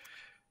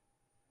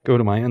 Go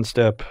to my end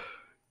step.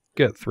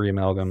 Get 3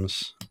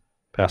 amalgams.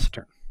 Pass the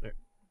turn.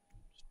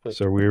 Right.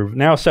 So we're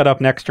now set up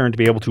next turn to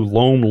be able to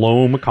Loam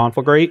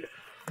Conflagrate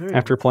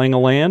after playing a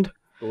land.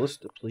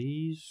 Ballista,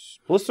 please.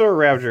 Ballista or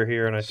Ravager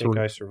here, and I think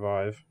I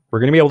survive. We're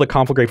going to be able to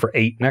Conflagrate for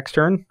 8 next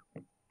turn.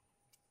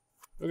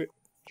 Okay.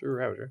 True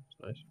Ravager.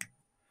 Nice.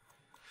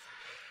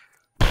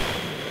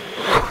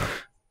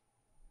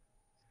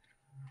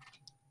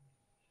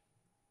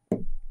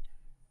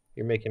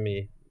 You're making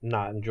me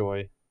not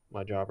enjoy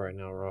my job right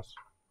now, Ross.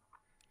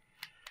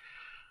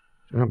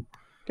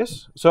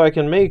 Guess so. I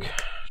can make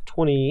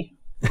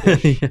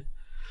 20-ish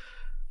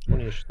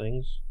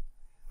things.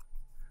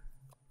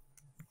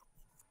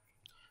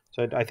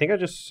 So I think I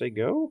just say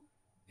go.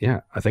 Yeah,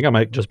 I think I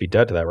might just be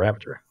dead to that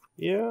Ravager.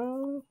 Yeah,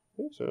 I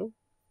think so.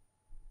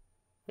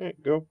 All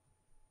right, go.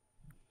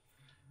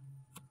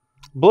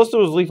 Ballista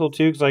was lethal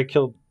too because I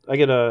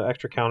get an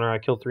extra counter. I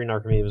kill 3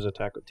 Narcomoebas,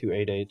 attack with 2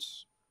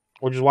 8/8s,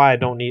 which is why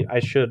I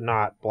should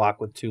not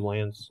block with 2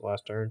 lands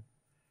last turn.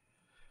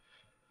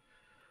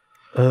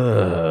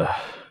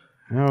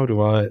 How do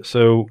I?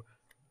 So,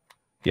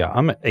 yeah,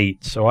 I'm at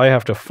 8, so I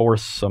have to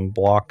force some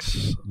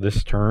blocks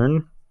this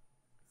turn.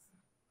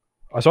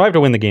 So I have to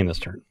win the game this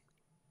turn.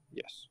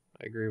 Yes,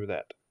 I agree with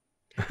that.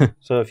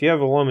 So if you have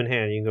a Loam in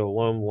hand, you can go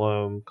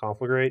Loam,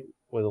 Conflagrate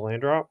with a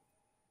land drop.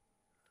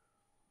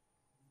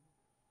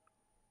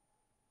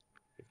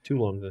 2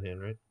 Loams in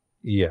hand, right?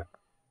 Yeah,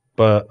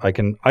 but I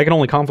can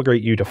only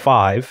Conflagrate you to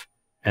 5,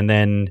 and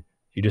then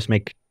you just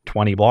make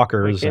 20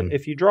 blockers. And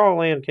if you draw a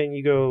land, can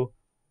you go?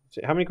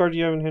 How many cards do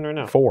you have in hand right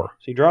now? 4.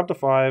 So you drop to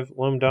 5,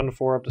 Loam down to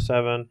 4, up to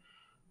 7,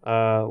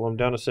 Loam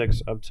down to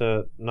 6, up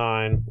to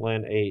 9,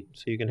 land 8.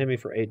 So you can hit me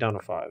for 8 down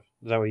to 5.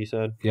 Is that what you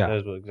said? Yeah. That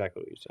is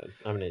exactly what you said.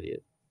 I'm an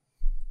idiot.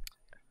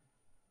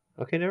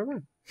 Okay, never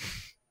mind.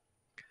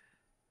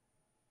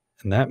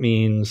 And that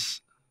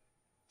means,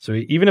 so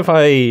even if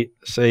I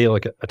say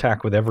like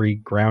attack with every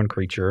ground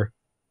creature,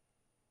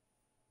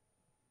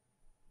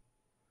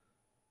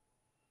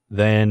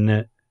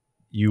 then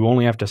you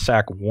only have to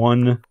sack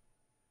 1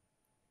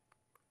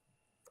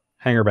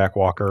 Hangerback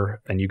Walker,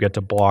 and you get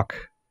to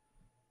block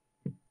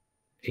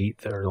 8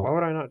 there. Why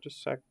would I not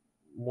just sack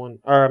 1?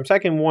 Or I'm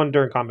sacking 1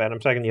 during combat.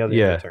 I'm sacking the other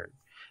every turn.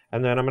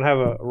 And then I'm going to have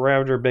a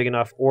Ravager big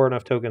enough or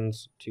enough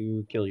tokens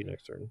to kill you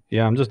next turn.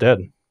 Yeah, I'm just dead.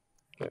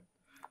 Okay.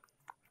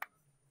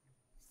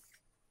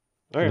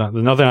 Okay.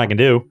 There's nothing I can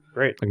do.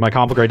 Great. Like my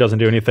Conflagrate doesn't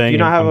do anything. Do you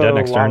not have I'm a dead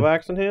next turn. Lava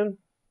Axe in hand?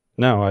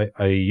 No,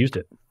 I used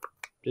it.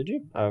 Did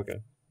you? Oh, okay.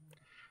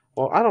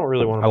 Well, I don't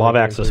really want to. I Lava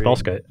Axe the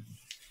Spellskite.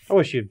 I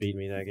wish you'd beat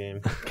me that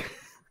game.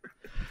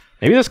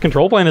 Maybe this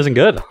control plan isn't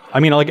good. I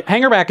mean, like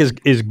Hangerback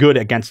is good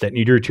against it, and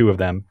you drew 2 of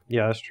them.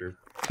 Yeah, that's true.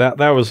 That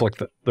was like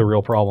the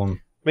real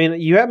problem. I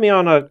mean, you had me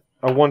on a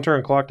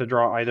 1-turn clock to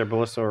draw either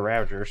Ballista or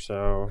Ravager,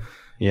 so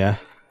Yeah.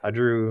 I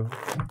drew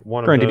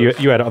one Granted, of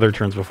those. you had other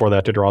turns before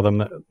that to draw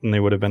them, and they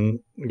would have been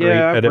great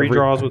at every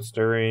redraws with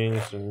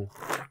stirrings, and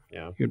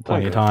yeah. You had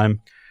plenty of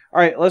time. All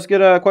right, let's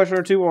get a question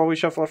or two while we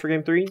shuffle up for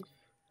game 3.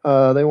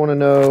 They want to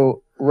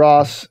know,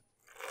 Ross,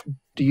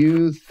 do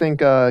you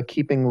think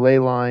keeping ley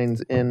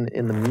lines in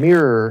the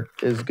mirror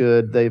is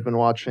good? They've been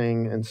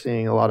watching and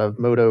seeing a lot of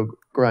Moto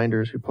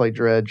grinders who play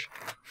Dredge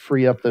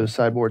free up those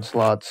sideboard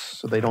slots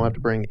so they don't have to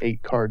bring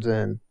 8 cards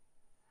in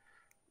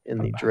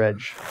the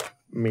Dredge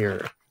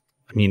mirror.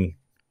 I mean,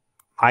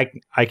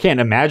 I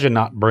can't imagine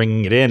not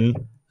bringing it in.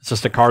 It's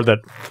just a card that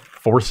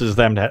forces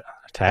them to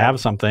have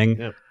something.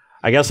 Yeah.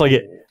 I guess like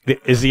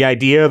is the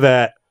idea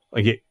that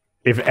like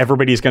if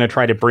everybody's going to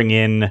try to bring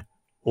in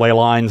ley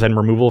lines and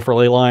removal for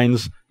ley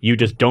lines, you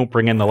just don't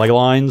bring in the ley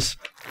lines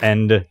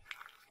and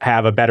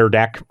have a better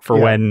deck for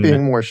when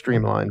being more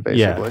streamlined,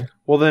 basically. Yeah.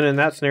 Well, then in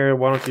that scenario,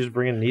 why don't you just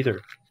bring in neither?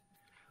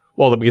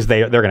 Well, because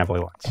they're going to have ley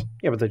lines.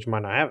 Yeah, but they just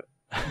might not have it.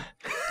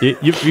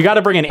 You got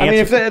to bring in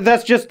answers. I mean, if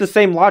that's just the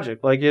same logic.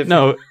 Like if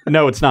No,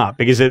 it's not,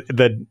 because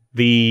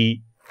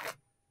the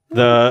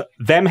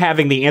them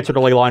having the answer to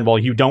ley line while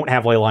you don't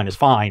have ley line is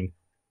fine.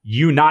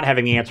 You not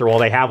having the answer while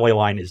they have ley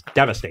line is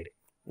devastating.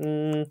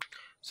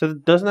 So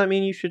doesn't that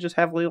mean you should just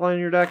have ley line in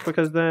your deck?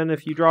 Because then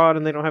if you draw it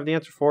and they don't have the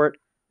answer for it,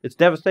 it's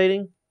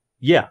devastating.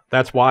 Yeah,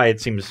 that's why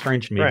it seems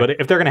strange to me. Right. But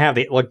if they're going to have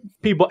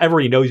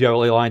everybody knows you have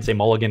ley lines, they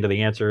mulligan to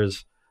the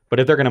answers. But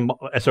if they're going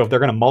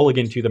to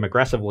mulligan to them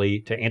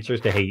aggressively to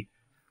answers to hate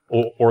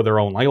or their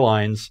own ley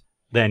lines,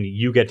 then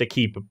you get to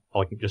keep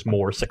like just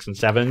more 6 and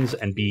 7s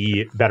and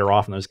be better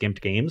off in those gimped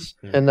games.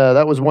 And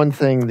that was one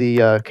thing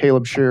the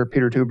Caleb Shearer,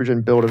 Peter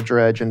Tubergen build of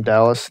Dredge in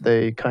Dallas,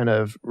 they kind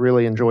of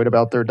really enjoyed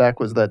about their deck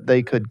was that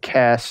they could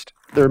cast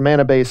their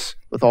mana base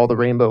with all the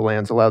rainbow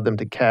lands allowed them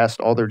to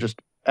cast all their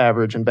just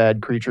average and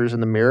bad creatures in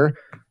the mirror,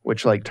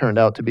 which like turned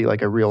out to be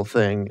like a real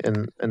thing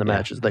in the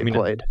matches they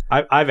played.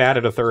 I've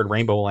added a 3rd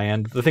rainbow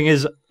land. The thing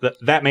is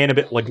that mana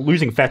bit, like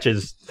losing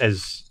fetches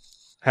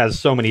has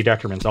so many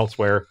detriments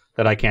elsewhere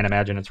that I can't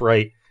imagine it's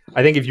right.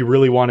 I think if you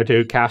really wanted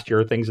to cast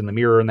your things in the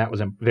mirror and that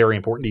was very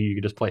important to you, you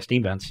could just play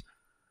Steam Vents.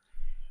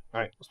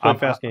 All right, let's play a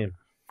fast game.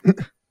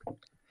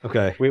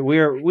 Okay. We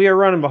are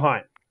running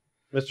behind,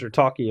 Mr.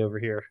 Talkie over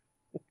here.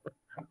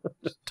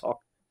 Just talk.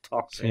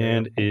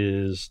 Sand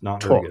is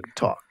not very good.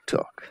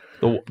 Talk.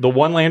 The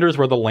one landers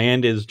where the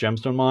land is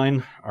Gemstone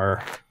Mine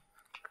are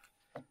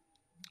a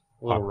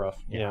little rough.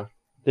 Yeah.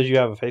 Did you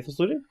have a Faithless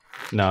Looting?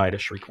 No, I had a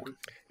Shriek one.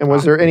 And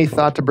was there any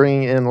thought to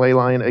bringing in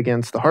Leyline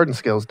against the Hardened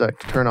Scales deck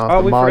to turn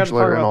off the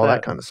modular and all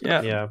that kind of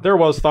stuff? Yeah, there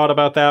was thought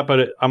about that,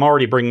 but I'm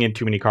already bringing in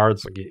too many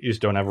cards. Like you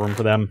just don't have room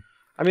for them.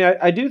 I mean,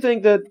 I do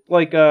think that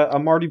like a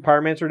Mardu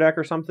Pyromancer deck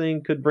or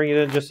something could bring it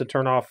in just to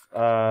turn off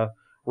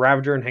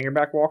Ravager and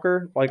Hangerback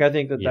Walker. Like I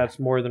think that's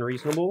more than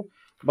reasonable.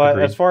 But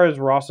Agreed. as far as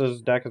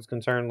Ross's deck is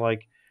concerned,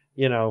 like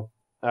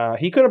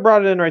he could have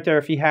brought it in right there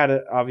if he had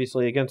it.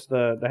 Obviously against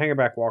the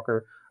Hangerback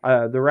Walker,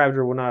 the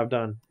Ravager would not have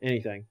done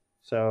anything.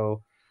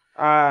 So,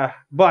 but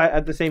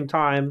at the same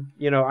time,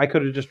 I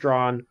could have just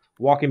drawn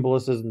Walking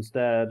Ballistas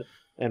instead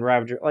and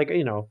Ravager. Like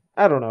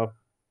I don't know.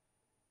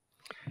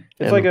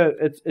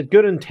 It's it's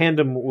good in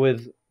tandem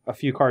with a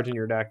few cards in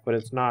your deck, but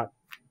it's not.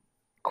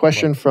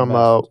 Question from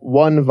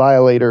one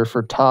Violator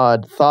for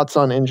Todd. Thoughts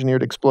on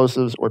engineered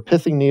explosives or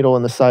pithing needle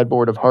in the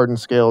sideboard of Hardened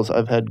Scales?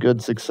 I've had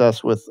good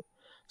success with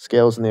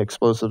Scales, and the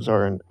explosives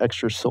are an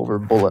extra silver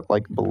bullet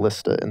like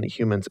Ballista in the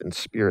Humans and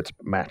Spirits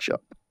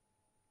matchup.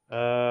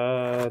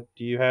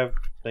 Do you have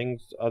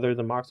things other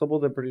than Moxable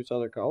that produce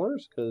other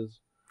colors? Because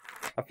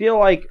I feel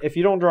like if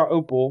you don't draw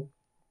Opal,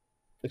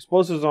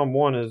 explosives on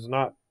 1 is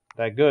not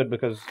that good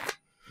because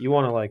you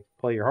want to like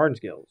play your Hardened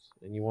Scales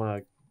and you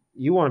want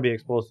to be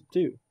explosive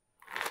too.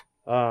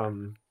 I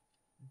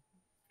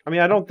mean,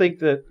 I don't think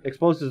that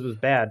explosives is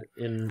bad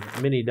in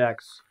mini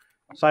decks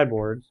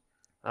sideboards.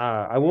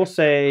 I will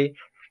say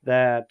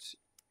that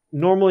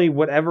normally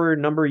whatever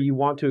number you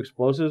want to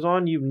explosives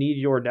on, you need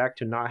your deck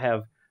to not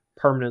have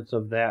permanents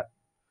of that,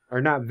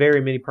 or not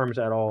very many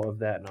permanents at all of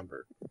that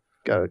number.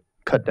 Got to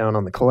cut down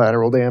on the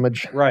collateral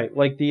damage. Right,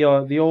 like the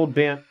old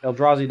Bant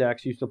Eldrazi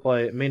decks used to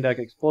play main deck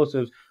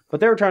explosives, but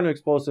they were trying to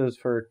explosives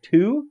for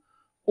 2,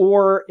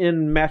 or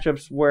in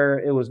matchups where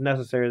it was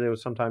necessary, there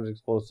was sometimes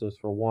explosives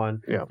for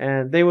 1. Yeah.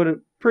 And they would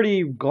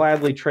pretty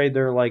gladly trade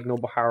their like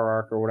Noble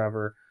Hierarch or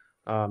whatever.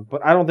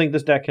 But I don't think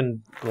this deck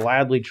can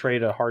gladly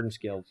trade a Hardened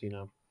Scales,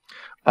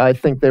 I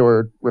think they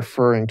were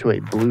referring to a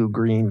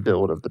blue-green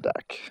build of the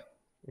deck.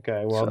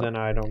 Okay, well then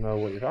I don't know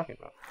what you're talking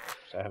about.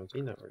 I haven't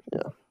seen that version.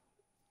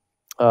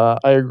 Yeah.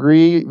 I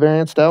agree,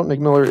 Variant Stout. Nick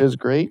Miller is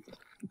great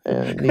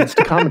and needs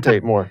to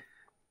commentate more.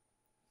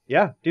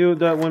 Yeah,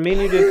 dude. When me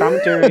and you did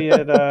commentary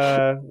at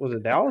was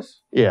it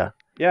Dallas? Yeah.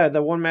 Yeah,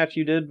 the one match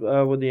you did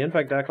with the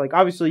Infect deck, like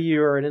obviously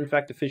you're an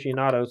Infect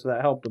aficionado, so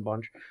that helped a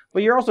bunch.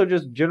 But you're also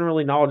just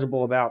generally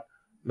knowledgeable about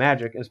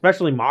Magic,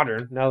 especially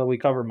Modern. Now that we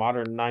cover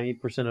Modern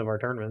 90% of our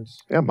tournaments.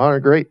 Yeah,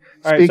 Modern, great.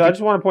 All right, so I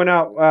just want to point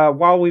out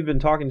while we've been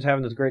talking, just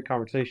having this great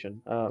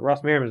conversation,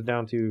 Ross Merriam is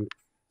down to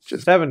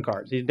just 7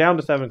 cards. He's down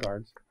to 7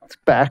 cards. It's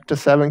back to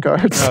 7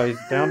 cards. No, he's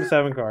down to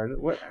 7 cards.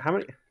 What? How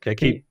many? Okay,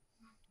 keep.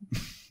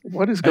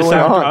 What is going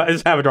on? I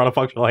just haven't drawn a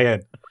functional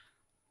hand.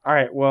 All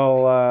right,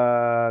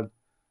 well,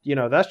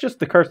 that's just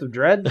the curse of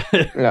Dredge.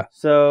 Yeah.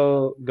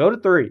 So go to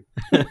 3.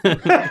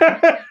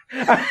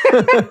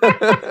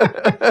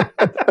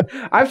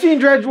 I've seen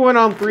Dredge win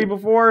on 3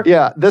 before.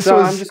 Yeah,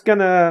 I'm just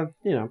gonna,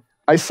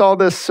 I saw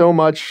this so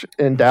much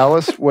in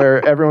Dallas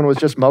where everyone was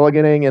just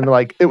mulliganing, and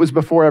like it was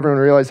before everyone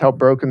realized how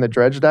broken the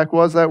Dredge deck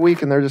was that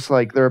week, and they're just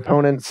like their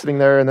opponent sitting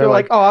there and they're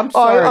like, "Oh, I'm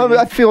sorry.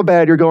 I feel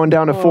bad. You're going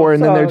down to 4,"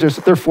 and then their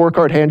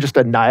 4-card hand just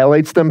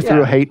annihilates them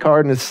through a hate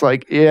card, and it's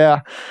like,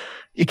 yeah,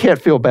 you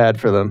can't feel bad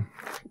for them.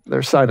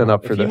 They're signing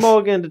up for this. If you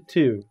mulligan to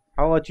 2,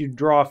 I'll let you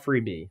draw a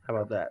freebie. How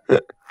about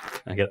that?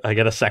 I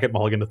get a second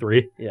mulligan to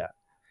 3. Yeah,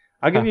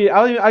 I'll give you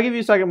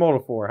a second mull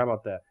to 4. How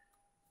about that?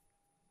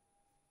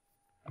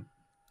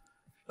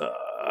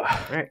 All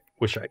right.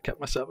 Wish I had kept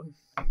my 7.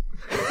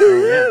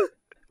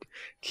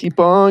 Keep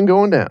on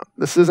going down.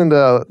 This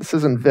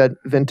isn't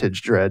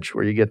vintage Dredge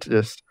where you get to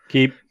just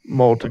keep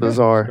mull to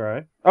bizarre.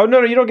 Scry. Oh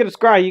no, you don't get a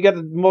scry. You got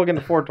the mulligan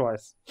to 4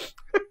 twice.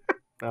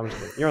 No, I'm just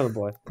kidding. You're on the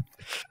boy.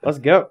 Let's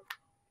go.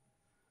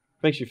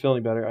 Makes you feel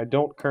any better. I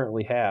don't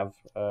currently have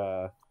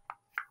a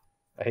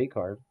hate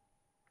card,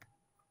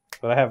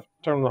 but I have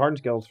Turn on the Hardened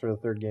Skills for the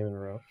 3rd game in a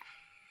row.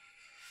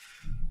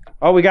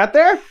 Oh, we got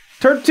there?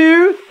 Turn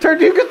 2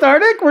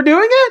 Cathartic? We're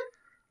doing it?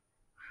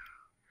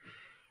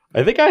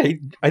 I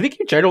think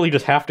you generally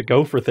just have to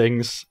go for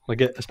things,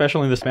 like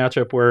especially in this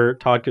matchup where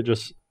Todd could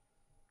just...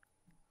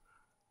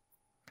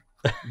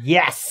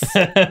 Yes!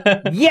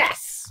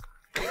 Yes!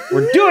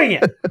 We're doing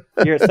it!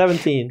 You're at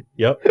 17.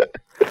 Yep.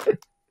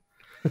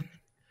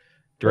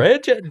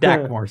 Dredge at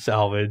Dakmore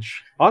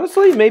salvage.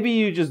 Honestly, maybe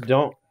you just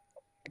don't.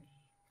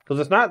 Because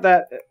it's not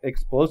that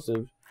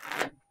explosive.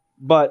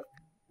 But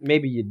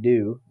maybe you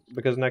do.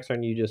 Because next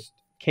turn you just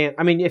can't.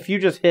 I mean, if you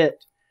just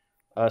hit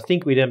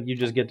Stinkweed Imp, you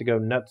just get to go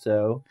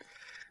Nutso.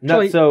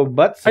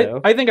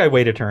 Butso. I think I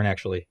wait a turn,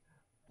 actually.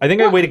 I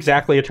think I wait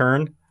exactly a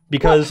turn.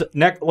 Because I'm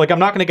not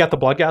going to get the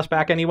Bloodghast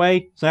back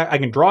anyway. So I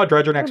can draw a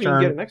Dredger next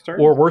turn.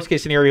 Or worst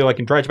case scenario, I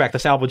can dredge back the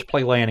salvage,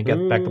 play land, and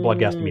get back the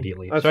Bloodghast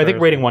immediately. So I think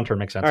waiting 1 turn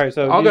makes sense. All right,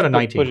 so I'll go to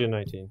 19. Push you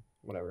 19.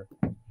 Whatever.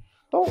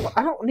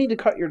 I don't need to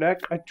cut your deck.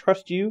 I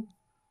trust you.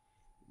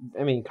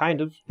 I mean, kind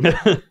of.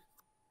 All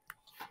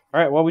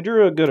right, well, we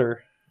drew a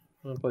gooder.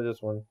 I'm going to play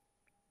this one.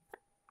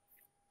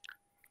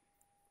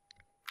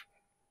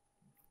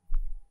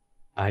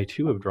 I,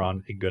 too, have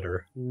drawn a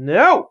gooder.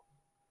 No!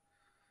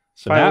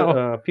 So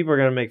now people are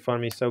going to make fun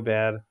of me so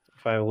bad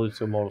if I lose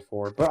to a mull to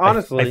 4. But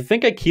honestly... I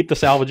think I keep the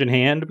salvage in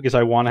hand because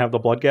I want to have the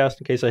Bloodghast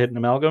in case I hit an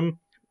Amalgam.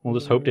 We'll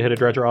just hope to hit a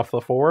Dredger off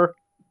the 4.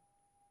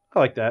 I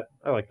like that.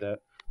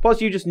 Plus,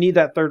 you just need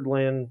that 3rd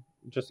land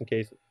just in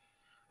case.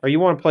 Or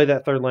you want to play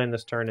that 3rd land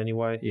this turn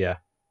anyway. Yeah.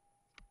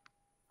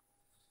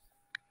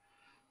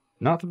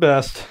 Not the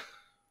best.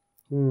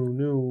 Oh,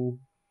 no.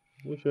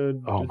 Wish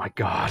I'd... Oh, my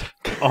God.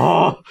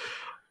 Oh,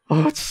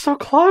 it's so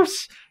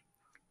close.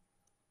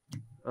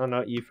 Oh,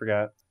 no, you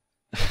forgot.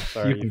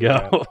 Sorry, you can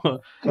go.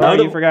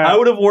 You forgot. I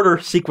would have ordered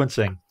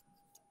sequencing.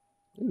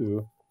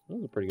 Ooh, that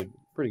was a pretty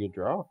good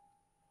draw.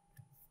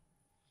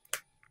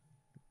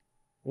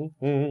 Oh,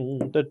 geez,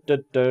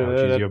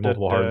 you have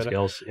multiple Hardened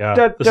skills.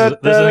 Yeah, this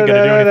isn't going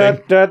to do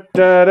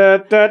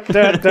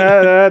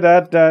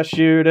anything.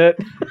 Shoot it.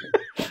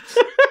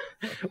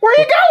 Where are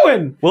you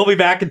going? We'll be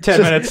back in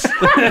 10 minutes.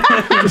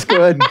 Just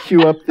go ahead and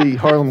cue up the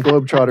Harlem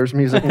Globetrotters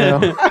music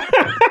now.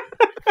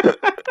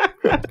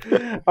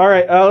 All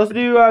right, let's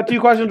do 2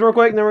 questions real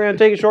quick, and then we're going to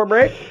take a short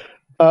break.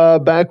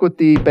 Back with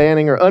the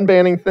banning or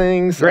unbanning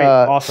things. Great,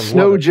 awesome.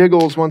 Snow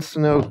Jiggles wants to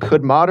know,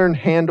 could Modern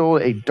handle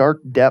a Dark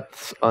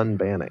Depths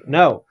unbanning?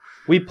 No.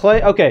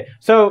 Okay,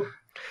 so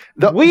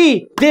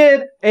we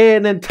did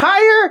an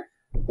entire,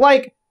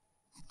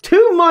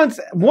 2 months,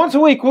 once a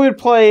week, we would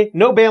play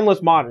no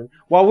banless Modern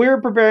while we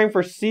were preparing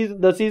for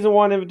the Season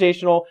 1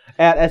 Invitational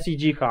at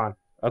SCG-Con,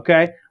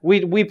 okay?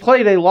 We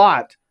played a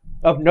lot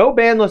of no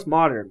banless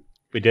Modern.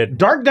 We did.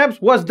 Dark Depths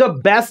was the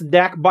best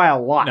deck by a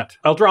lot. No,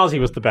 Eldrazi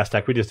was the best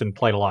deck. We just didn't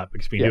play it a lot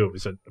because we knew it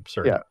was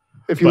absurd. Yeah.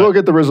 If you look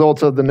at the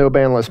results of the no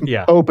banless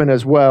Open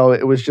as well,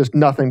 it was just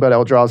nothing but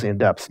Eldrazi and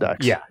Depths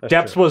decks. Yeah,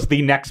 Depths was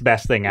the next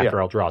best thing after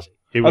Eldrazi.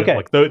 It was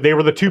they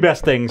were the 2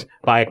 best things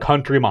by a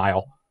country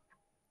mile.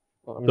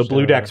 The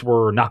blue decks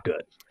were not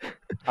good.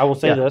 I will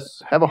say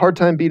this. Have a hard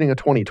time beating a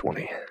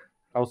 2020.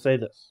 I will say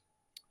this.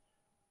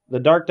 The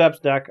Dark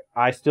Depths deck,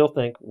 I still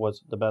think,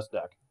 was the best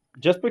deck.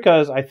 Just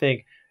because I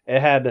think it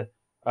had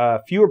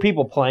fewer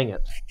people playing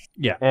it.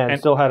 Yeah. And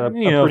still had a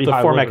pretty if the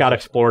high format got win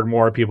explored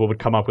more, people would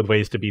come up with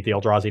ways to beat the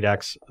Eldrazi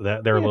decks.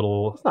 They're a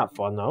little... It's not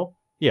fun, though.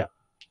 Yeah.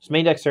 Just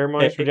main deck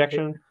ceremonious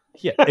rejection.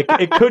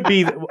 It could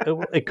be.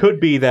 It could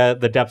be that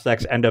the Depths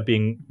decks end up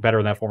being better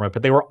in that format,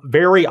 but they were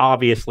very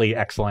obviously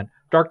excellent.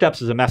 Dark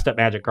Depths is a messed up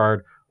Magic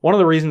card. One of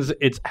the reasons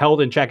it's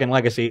held in check in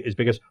Legacy is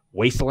because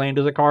Wasteland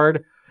is a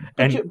card.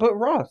 But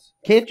Ross,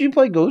 can't you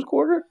play Ghost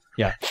Quarter?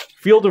 Yeah,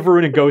 Field of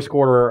Ruin and Ghost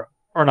Quarter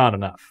are not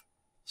enough.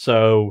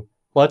 So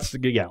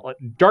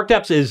Dark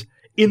Depths is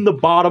in the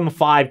bottom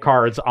 5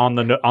 cards on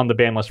the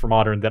ban list for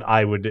Modern that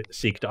I would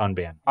seek to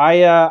unban.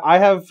 I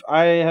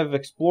have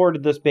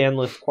explored this ban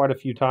list quite a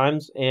few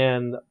times,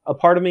 and a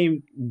part of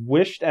me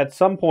at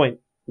some point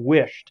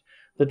wished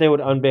that they would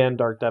unban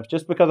Dark Depths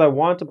just because I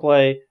want to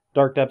play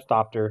Dark Depths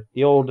Doctor,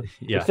 the old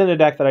extended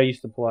deck that I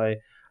used to play.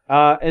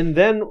 And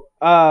then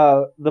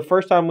the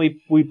first time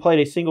we played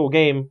a single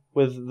game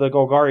with the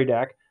Golgari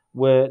deck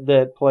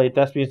that played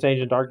Thespian Sage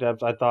and Dark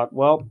Depths, I thought,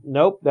 well,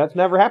 nope, that's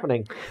never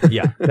happening.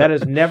 Yeah. That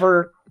is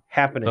never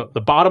happening.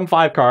 The bottom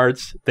 5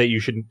 cards that you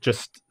should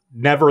just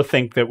never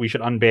think that we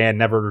should unban,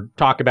 never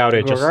talk about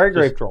it. Golgari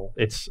Grave Troll.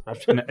 It's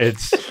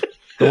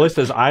the list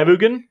is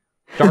Ivugan,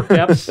 Dark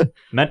Depths,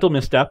 Mental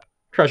Misstep,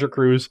 Treasure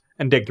Cruise,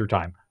 and Dig Through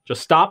Time.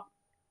 Just stop.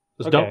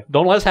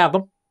 Don't let us have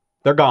them.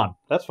 They're gone.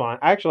 That's fine.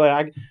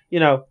 Actually,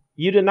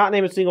 you did not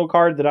name a single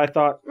card that I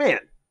thought, man,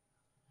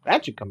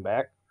 that should come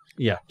back.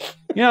 Yeah.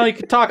 You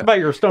could talk about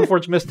your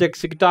Stoneforge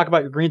Mystics. You could talk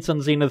about your Green Sun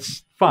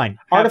Zeniths. Fine.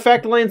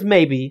 Artifact lands,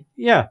 maybe.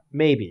 Yeah.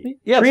 Maybe.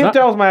 Yeah, Tree of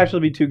Tales might actually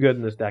be too good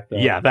in this deck, though.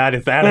 Yeah, that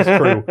is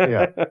true.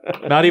 Yeah.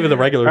 Not even the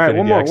regular. All right,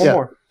 one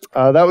more.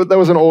 That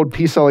was an old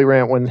P. Sully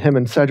rant when him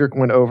and Cedric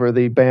went over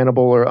the bannable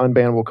or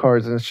unbannable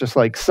cards, and it's just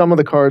like some of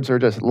the cards are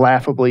just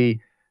laughably,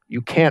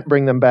 you can't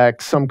bring them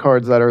back. Some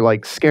cards that are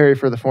like scary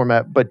for the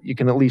format, but you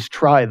can at least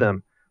try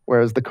them.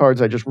 Whereas the cards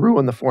that just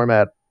ruin the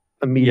format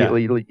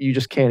immediately, you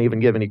just can't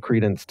even give any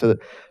credence to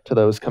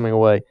those coming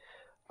away.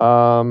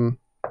 A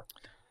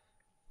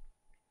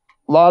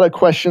lot of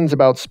questions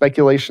about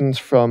speculations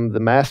from the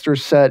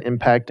Masters set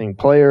impacting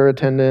player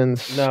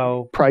attendance,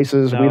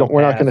 prices.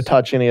 We're not going to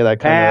touch any of that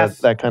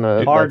kind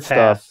of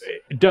stuff.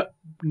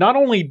 Not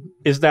only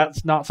is that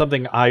not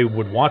something I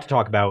would want to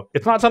talk about,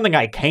 it's not something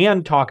I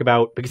can talk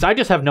about because I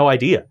just have no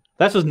idea.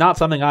 That's just not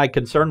something I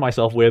concern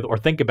myself with or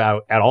think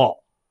about at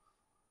all.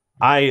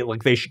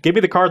 They should give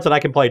me the cards that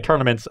I can play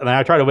tournaments, and then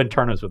I try to win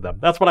tournaments with them.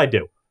 That's what I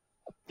do.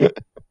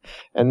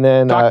 And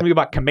then talk to me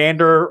about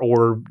Commander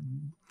or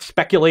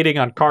speculating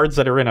on cards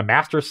that are in a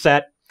master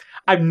set.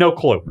 I have no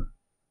clue.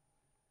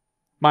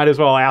 Might as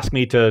well ask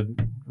me to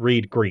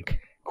read Greek.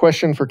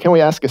 Can we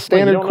ask a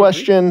standard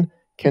question?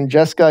 Can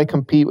Jeskai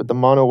compete with the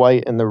mono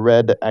white and the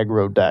red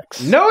aggro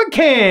decks? No, it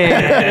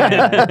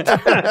can't.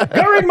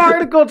 Go read my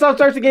article at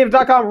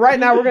selfstartsgames.com right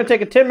now. We're going to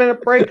take a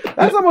 10-minute break.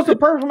 That's almost the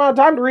perfect amount of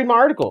time to read my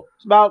article.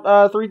 It's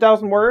about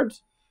 3,000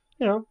 words.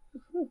 I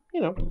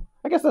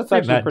guess that's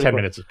actually pretty 10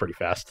 minutes is pretty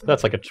fast.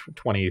 That's like a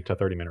 20 to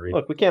 30 minute read.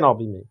 Look, we can't all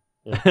be me.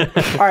 Yeah.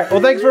 All right.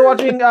 Well, thanks for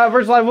watching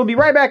Versus Live. We'll be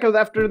right back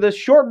after this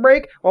short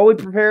break while we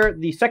prepare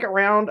the second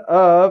round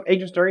of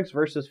Ancient Stirrings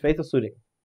versus Faithless Looting.